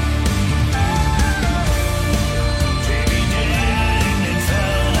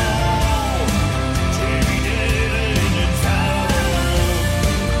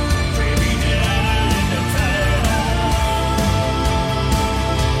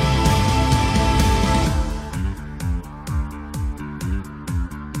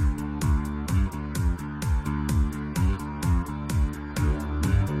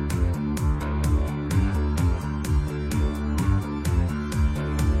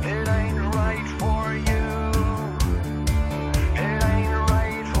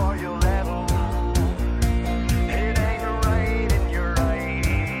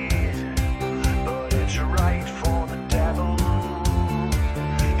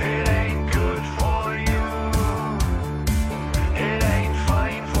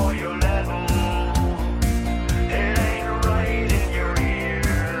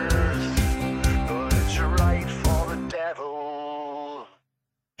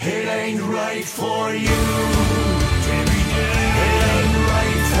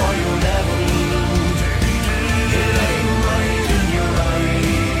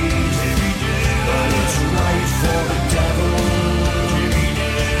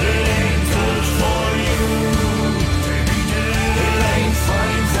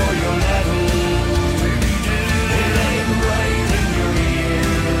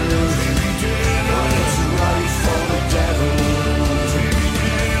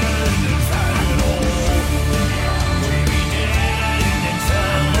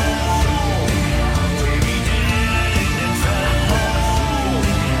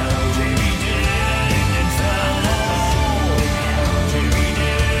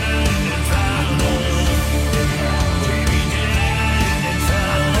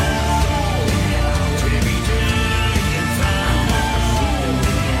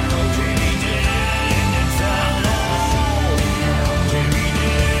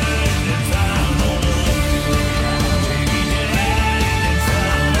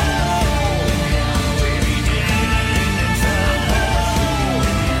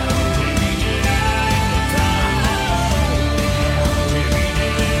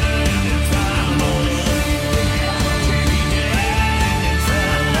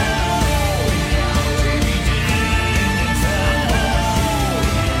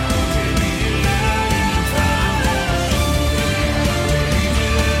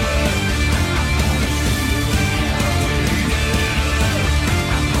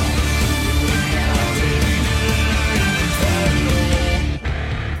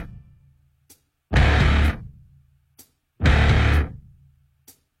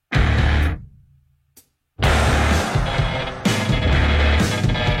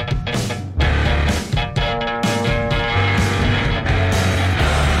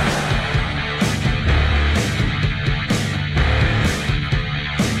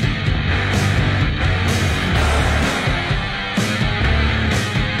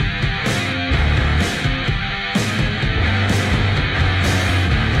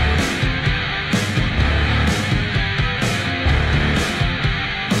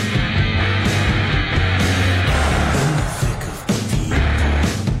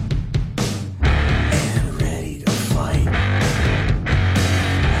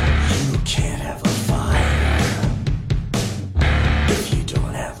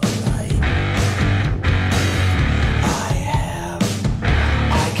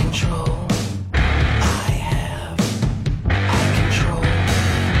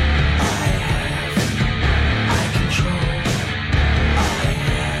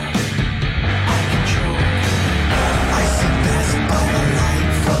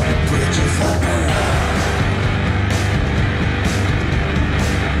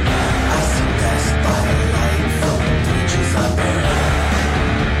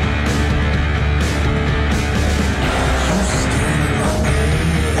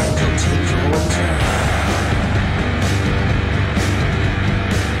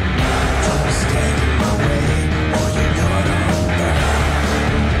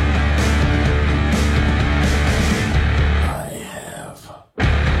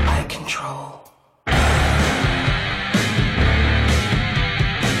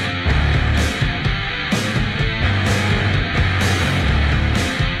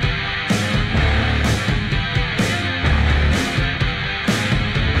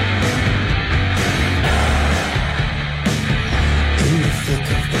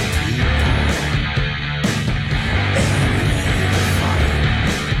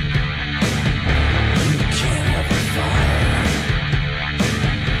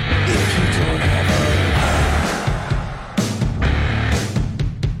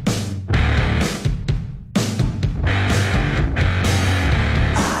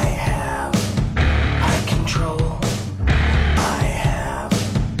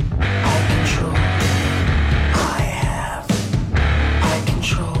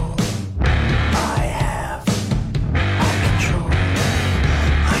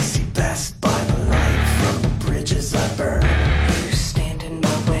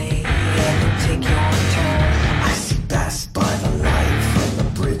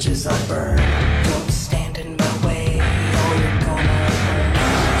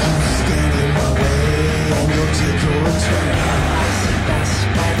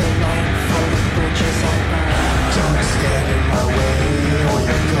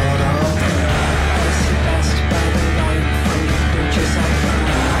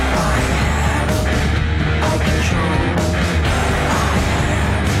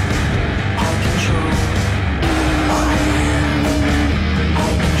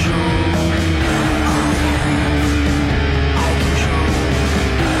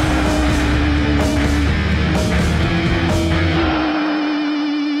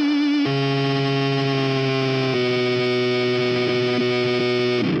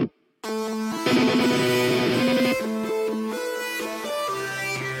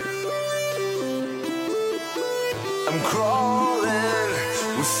 I'm crawling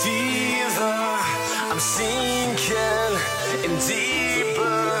with fever. I'm sinking in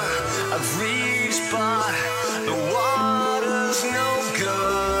deeper. I've reached, but the water's no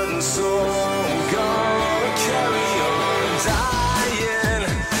good, and so I'm gonna carry on. Dying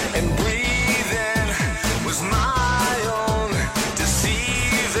and breathing was my own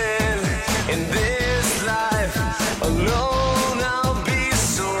deceiving. In this life alone, I'll be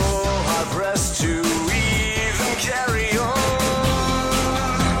so hard pressed to even carry on.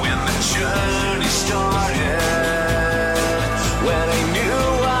 When the journey started, when I knew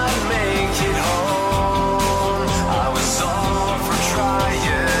I'd make it home, I was all for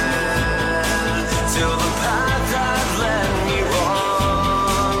trying, till the path had led me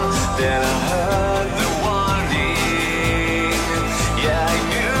wrong. Then I heard the warning, yeah, I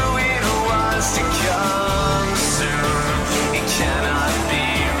knew it was to come soon. It cannot be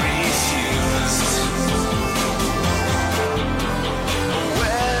refused.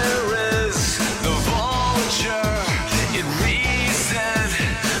 Where is the vulture? It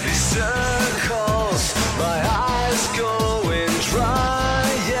recently circles. My eyes going dry.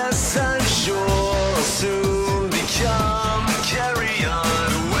 Yes, I'm sure I'll soon become carrion.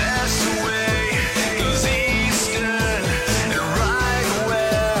 West way goes eastern, and right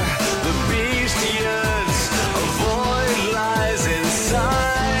where the beast yearns, a void lies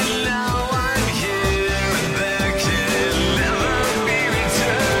inside. Now I'm here, and there can never be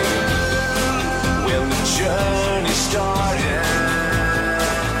return. When the journey started,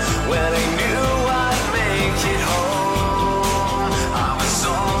 when I knew I'd make it home, I was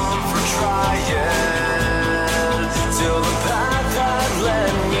on for trying, till the path had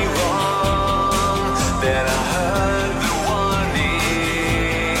led me wrong. Then I heard the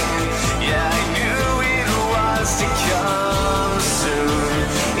warning, yeah, I knew it was to come soon.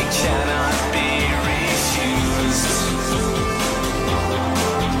 It cannot be refused.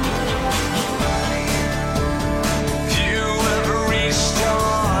 You ever reach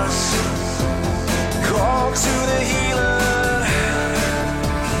stars, call to the healer,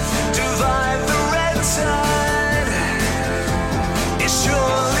 divide the red tide. It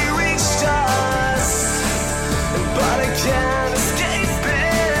surely reached us, but I can't escape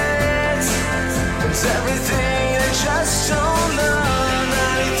it. It's everything I just don't love.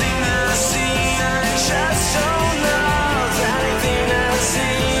 Anything that I see, I just don't love. Anything that I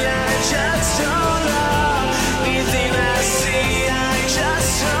see, I just don't love. Anything that I see, I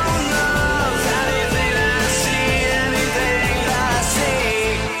just don't love. Anything that I see, anything that I see.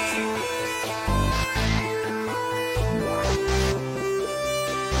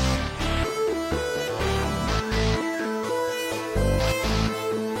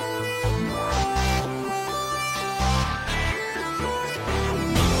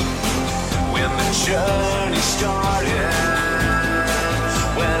 When the journey started,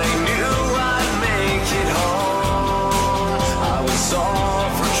 when I knew I'd make it home, I was all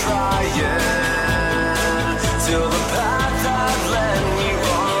for trying, till the path had led me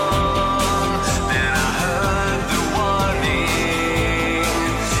wrong. Then I heard the warning,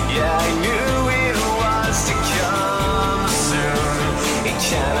 yeah, I knew it was to come soon. It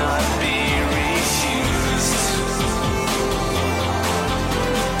cannot be refused.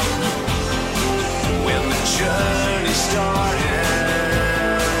 When the journey started,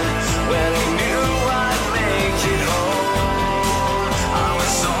 when I knew I'd make it home, I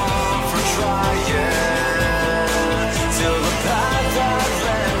was on for trying, till the path had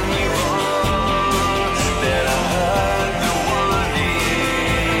led me wrong. Then I heard the warning,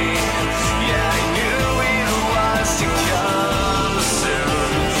 yeah, I knew it was to come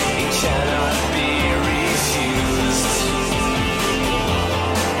soon. It cannot be refused.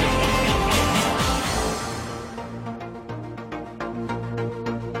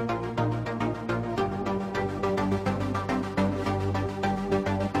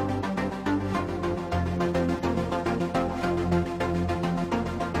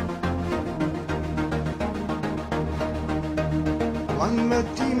 Wann wird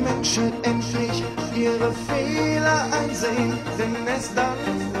die Menschheit endlich ihre Fehler einsehen? Denn erst dann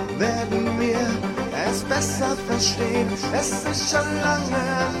werden wir es besser verstehen. Es ist schon lange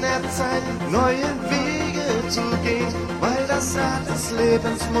an der Zeit, neue Wege zu gehen, weil das Rad des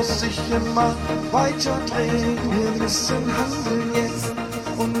Lebens muss sich immer weiter drehen. Wir müssen handeln jetzt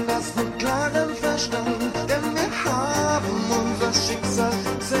und das mit klarem Verstand, denn wir haben unser Schicksal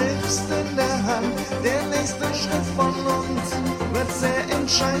selbst in der Hand. Der nächste Schritt von uns wird sehr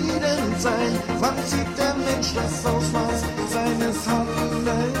entscheidend sein. Wann sieht der Mensch das Ausmaß seines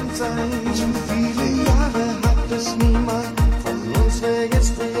Handelns ein? Zu viele Jahre hat es niemand von uns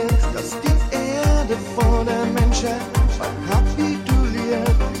registriert, dass die Erde vor der Menschheit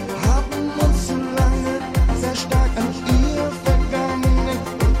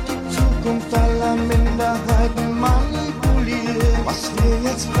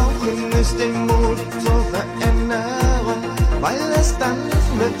jetzt brauchen, ist den Mut zur Veränderung, weil es dann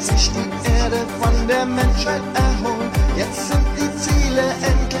wird sich die Erde von der Menschheit erholen. Jetzt sind die Ziele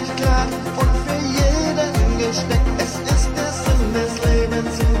endlich klar und für jeden gesteckt. Es ist der Sinn des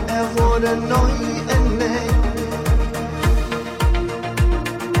Lebens, er wurde neu entdeckt.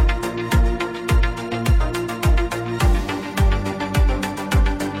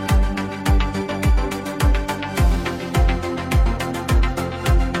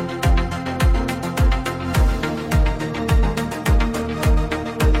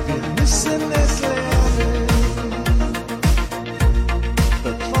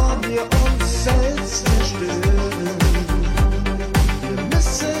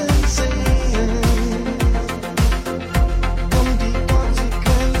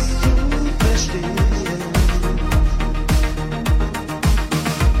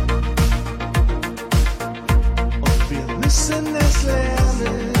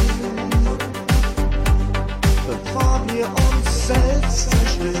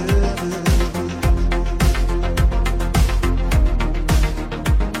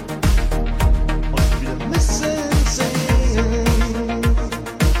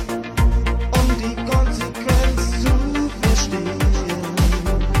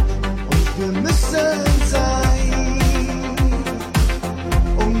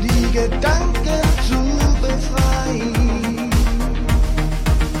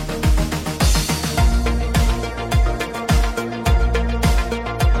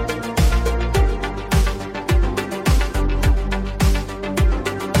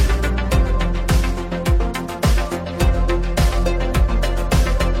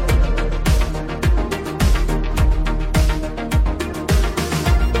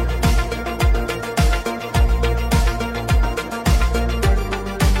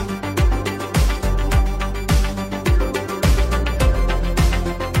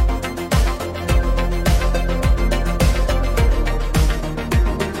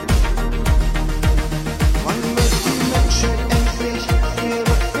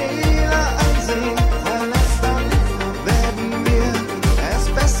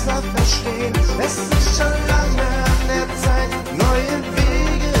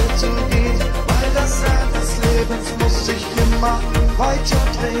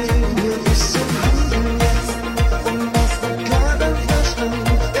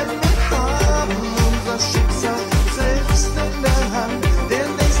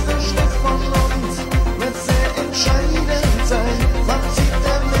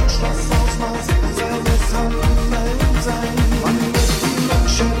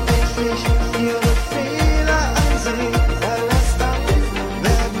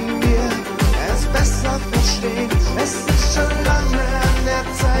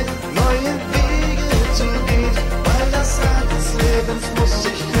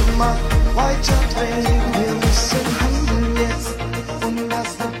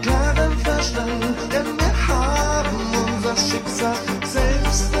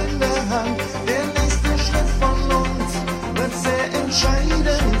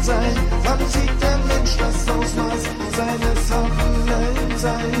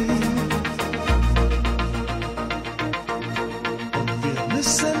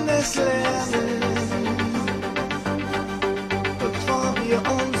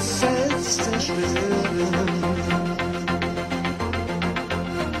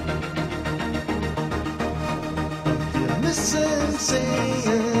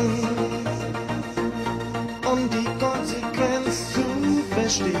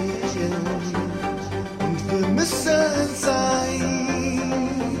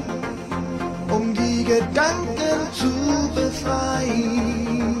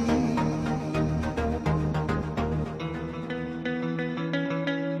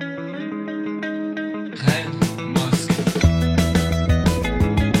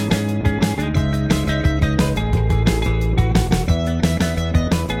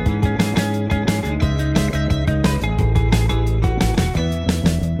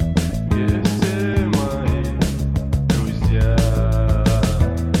 Друзья,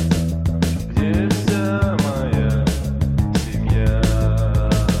 где самая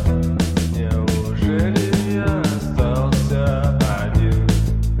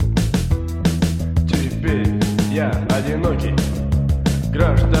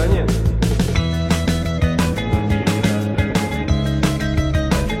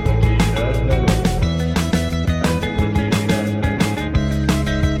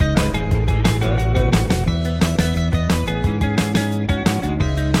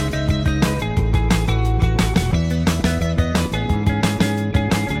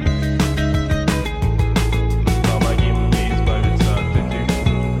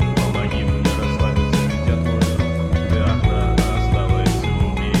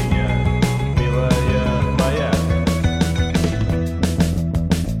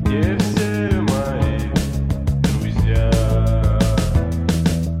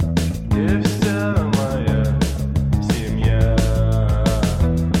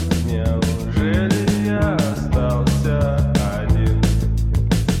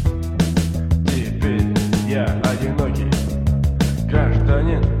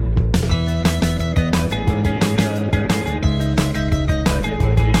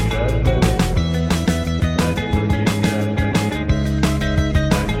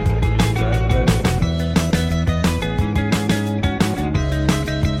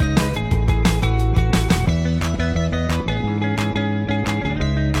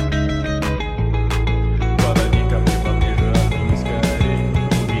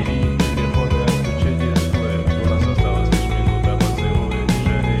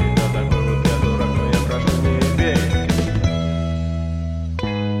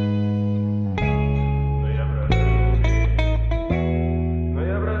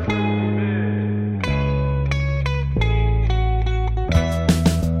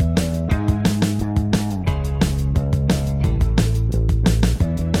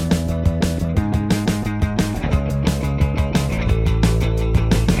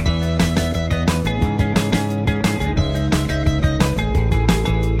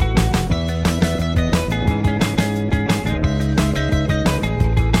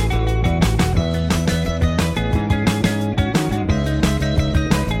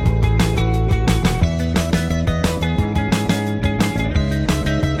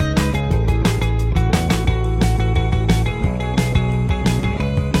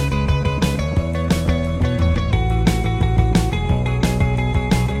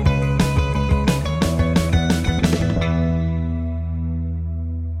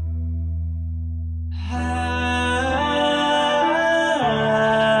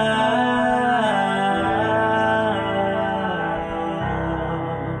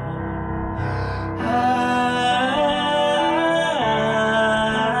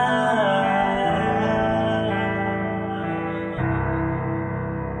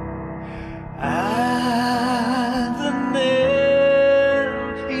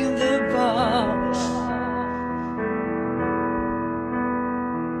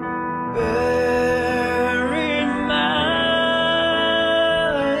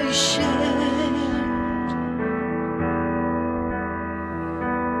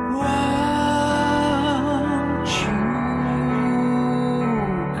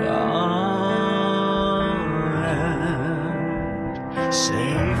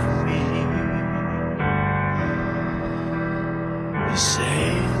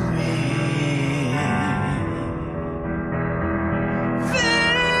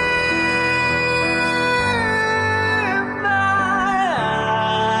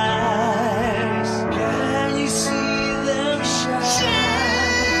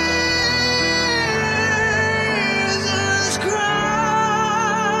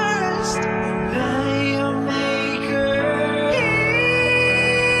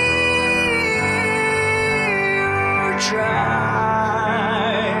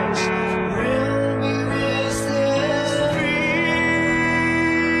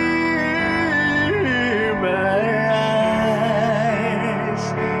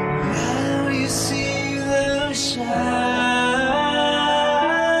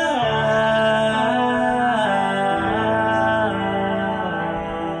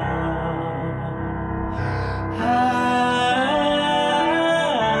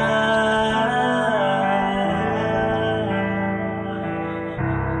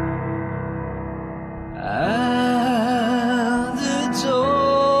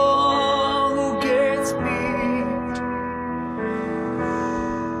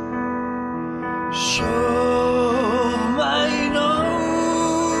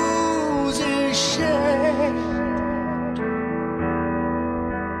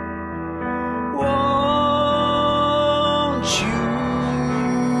won't you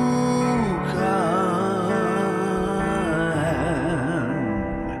come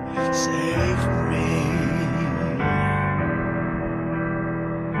save me?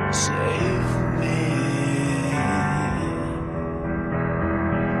 Save me.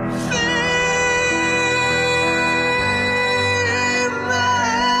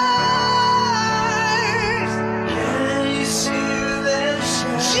 Can you see them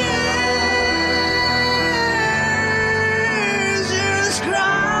Jesus Christ,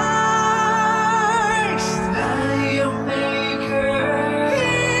 I your maker.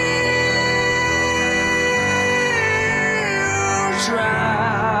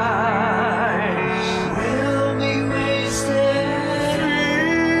 Tries will be wasted.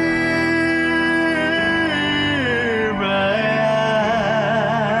 My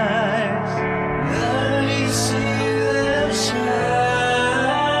eyes, let me see them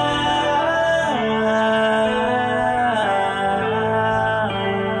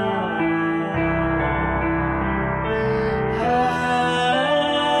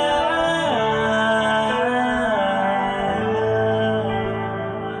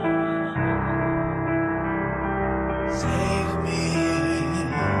Save me.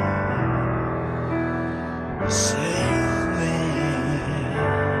 Save me.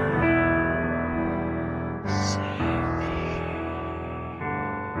 Save me.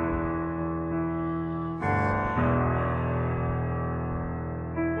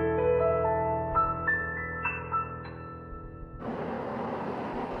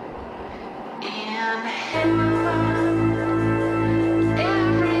 In heaven,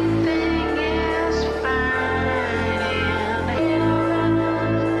 everything is fine. In heaven,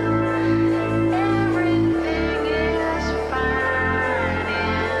 everything is fine.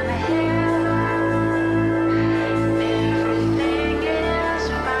 In heaven, everything is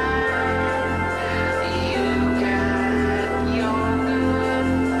fine. You got your good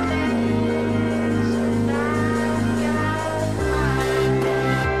things, and I got mine.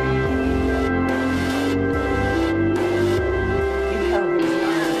 In hell there is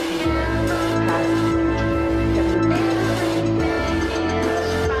an iron fear, past and future, heaven and earth.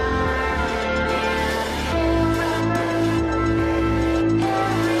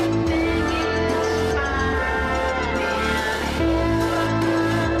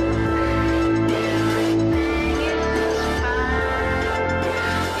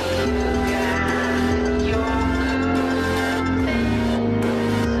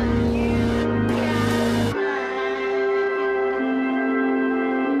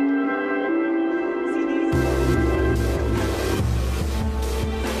 See these?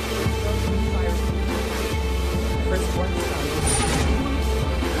 First one comes.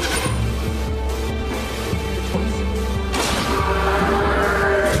 The choice.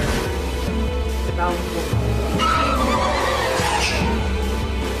 The balance will come.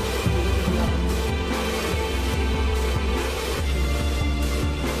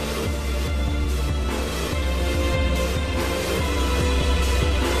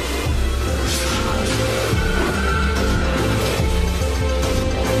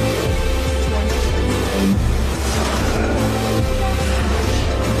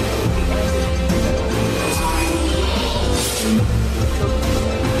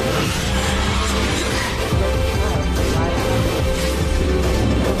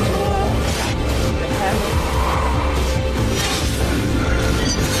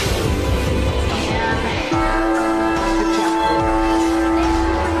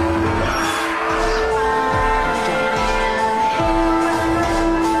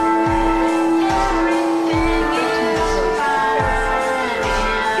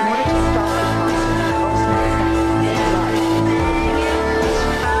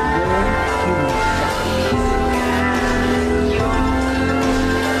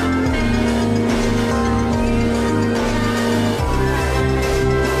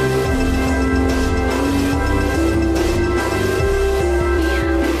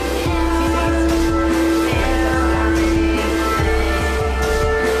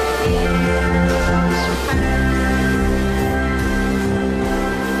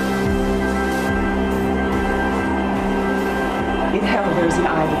 In hell there is an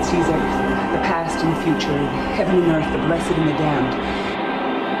eye that sees everything, the past and the future, heaven and earth, the blessed and the damned.